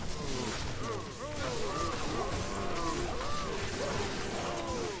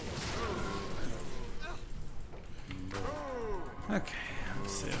 Okay,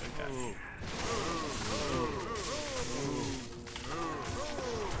 let's see what we got here.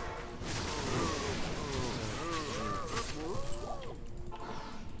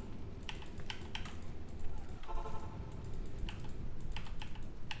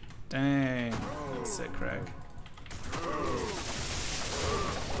 Dang, that's sick, Craig.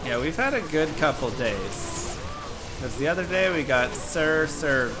 Yeah, we've had a good couple days. Because the other day we got Sir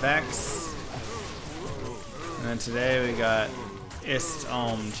Vex. And then today we got Ist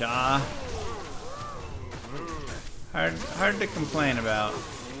Ja. Hard to complain about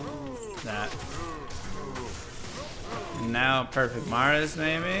that. And now Perfect Maras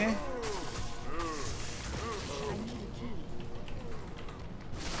maybe?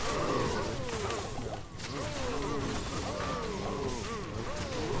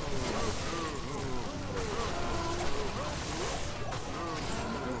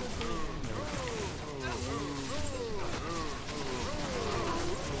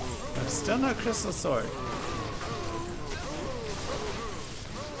 Still no crystal sword.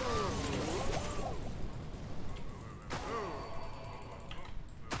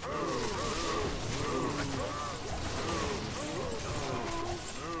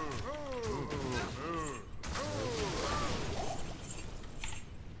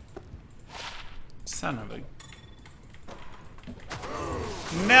 Son of a...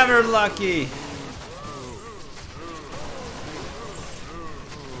 Never lucky!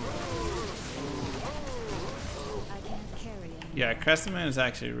 Yeah, Crescent Moon is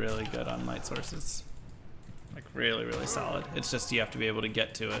actually really good on light sources. Like really, really solid. It's just you have to be able to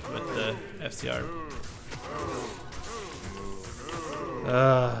get to it with the FCR.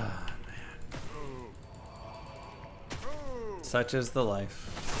 Man. Such is the life.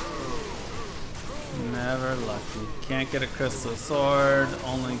 Never lucky. Can't get a crystal sword,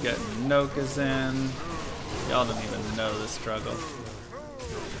 only get Nokas in. Y'all don't even know the struggle.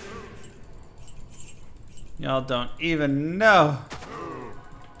 Y'all don't even know.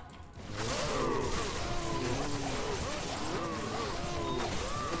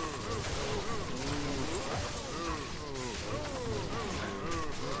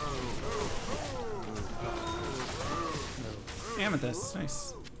 Amethyst,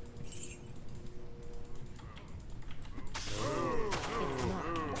 nice.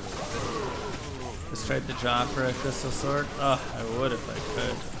 Just trade the jaw for a crystal sword. Oh, I would if I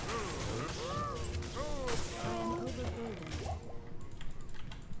could.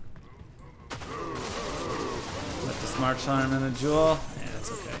 Let the smart charm and a jewel. Yeah,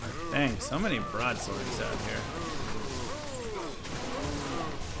 that's okay. Dang, so many broadswords out here.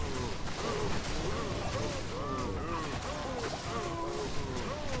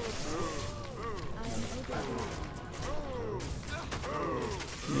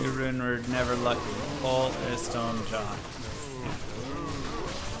 New Runeward, never lucky. Pull a stone jaw.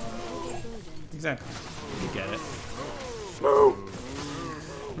 Exactly. You get it.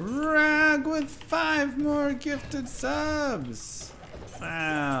 Rag with 5 more gifted subs.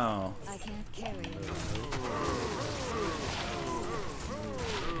 Wow. I can't carry it.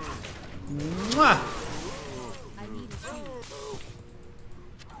 Mwah! I need a key.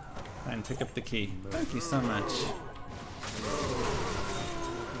 Fine, pick up the key. Thank you so much.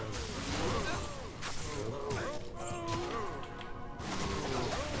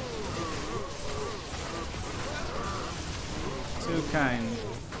 Too kind.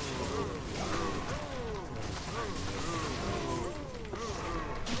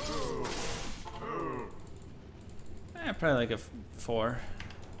 Probably like a 4.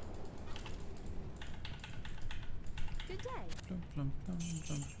 Good day.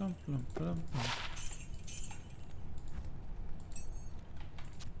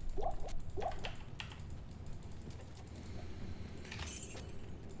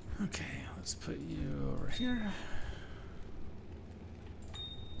 Okay, let's put you over here.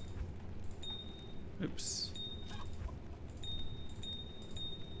 Oops.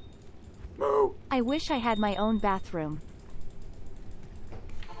 I wish I had my own bathroom.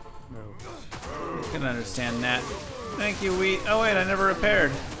 I can understand that. Thank you, Wheat. Oh wait, I never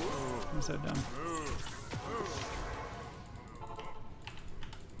repaired. I'm so dumb.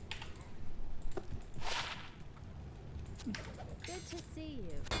 Good to see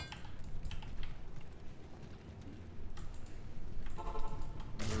you.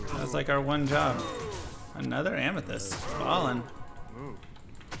 That's like our one job. Another amethyst. Ballin'.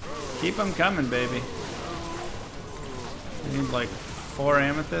 Keep them coming, baby. We need like 4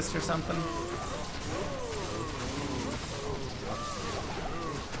 amethysts or something.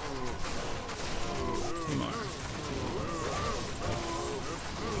 Two more.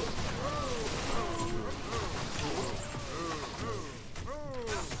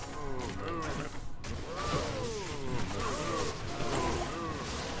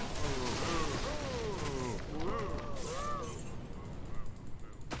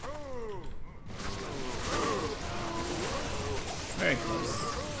 Very close.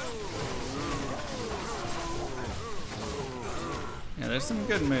 Yeah, there's some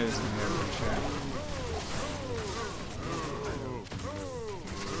good moves in here for sure.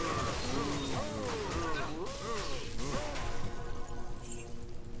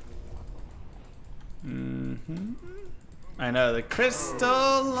 I know, the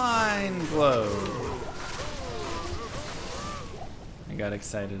crystalline glow. I got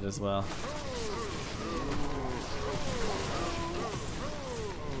excited as well.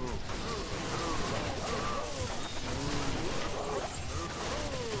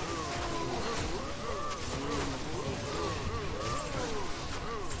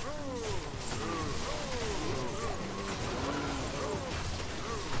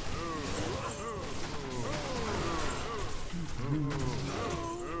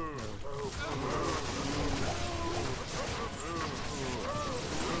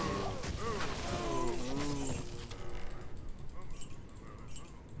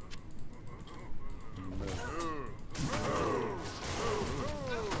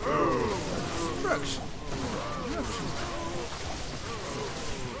 Destruction.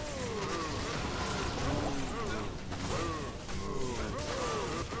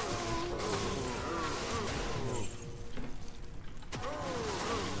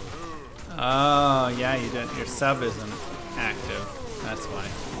 Oh, yeah, you didn't. Your sub isn't active. That's why.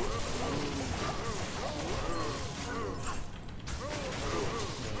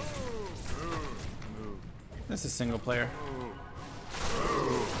 This is single player.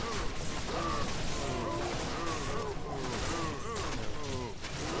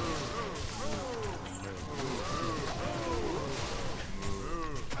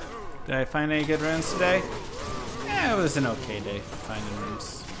 Did I find any good runes today? Yeah, it was an okay day for finding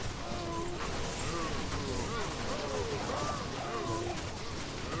runes.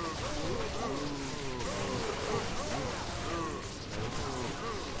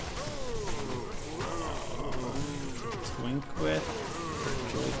 link with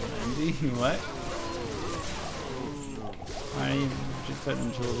Jewels of Envy? What? Why are you just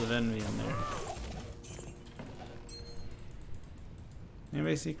putting Jewels of Envy in there?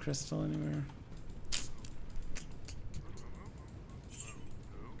 Anybody see Crystal anywhere?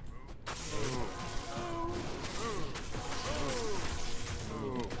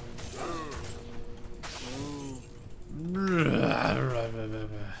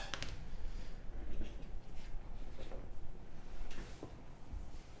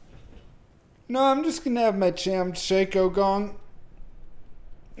 No, I'm just gonna have my champ Shaco gong.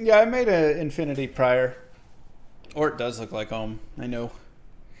 Yeah, I made an infinity prior. Or it does look like home, I know.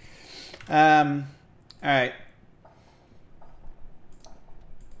 Alright.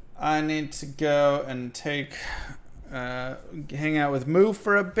 I need to go and take hang out with Moo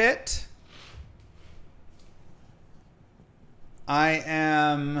for a bit. I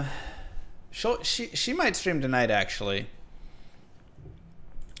am she might stream tonight actually.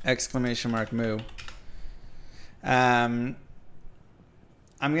 Exclamation mark Moo. I'm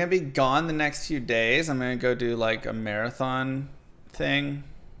gonna be gone the next few days. I'm gonna go do like a marathon thing,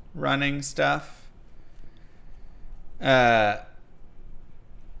 running stuff.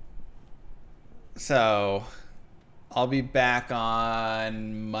 So I'll be back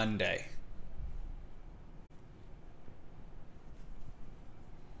on Monday.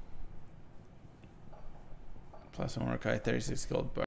 Plus one more kite, 36 gold bar.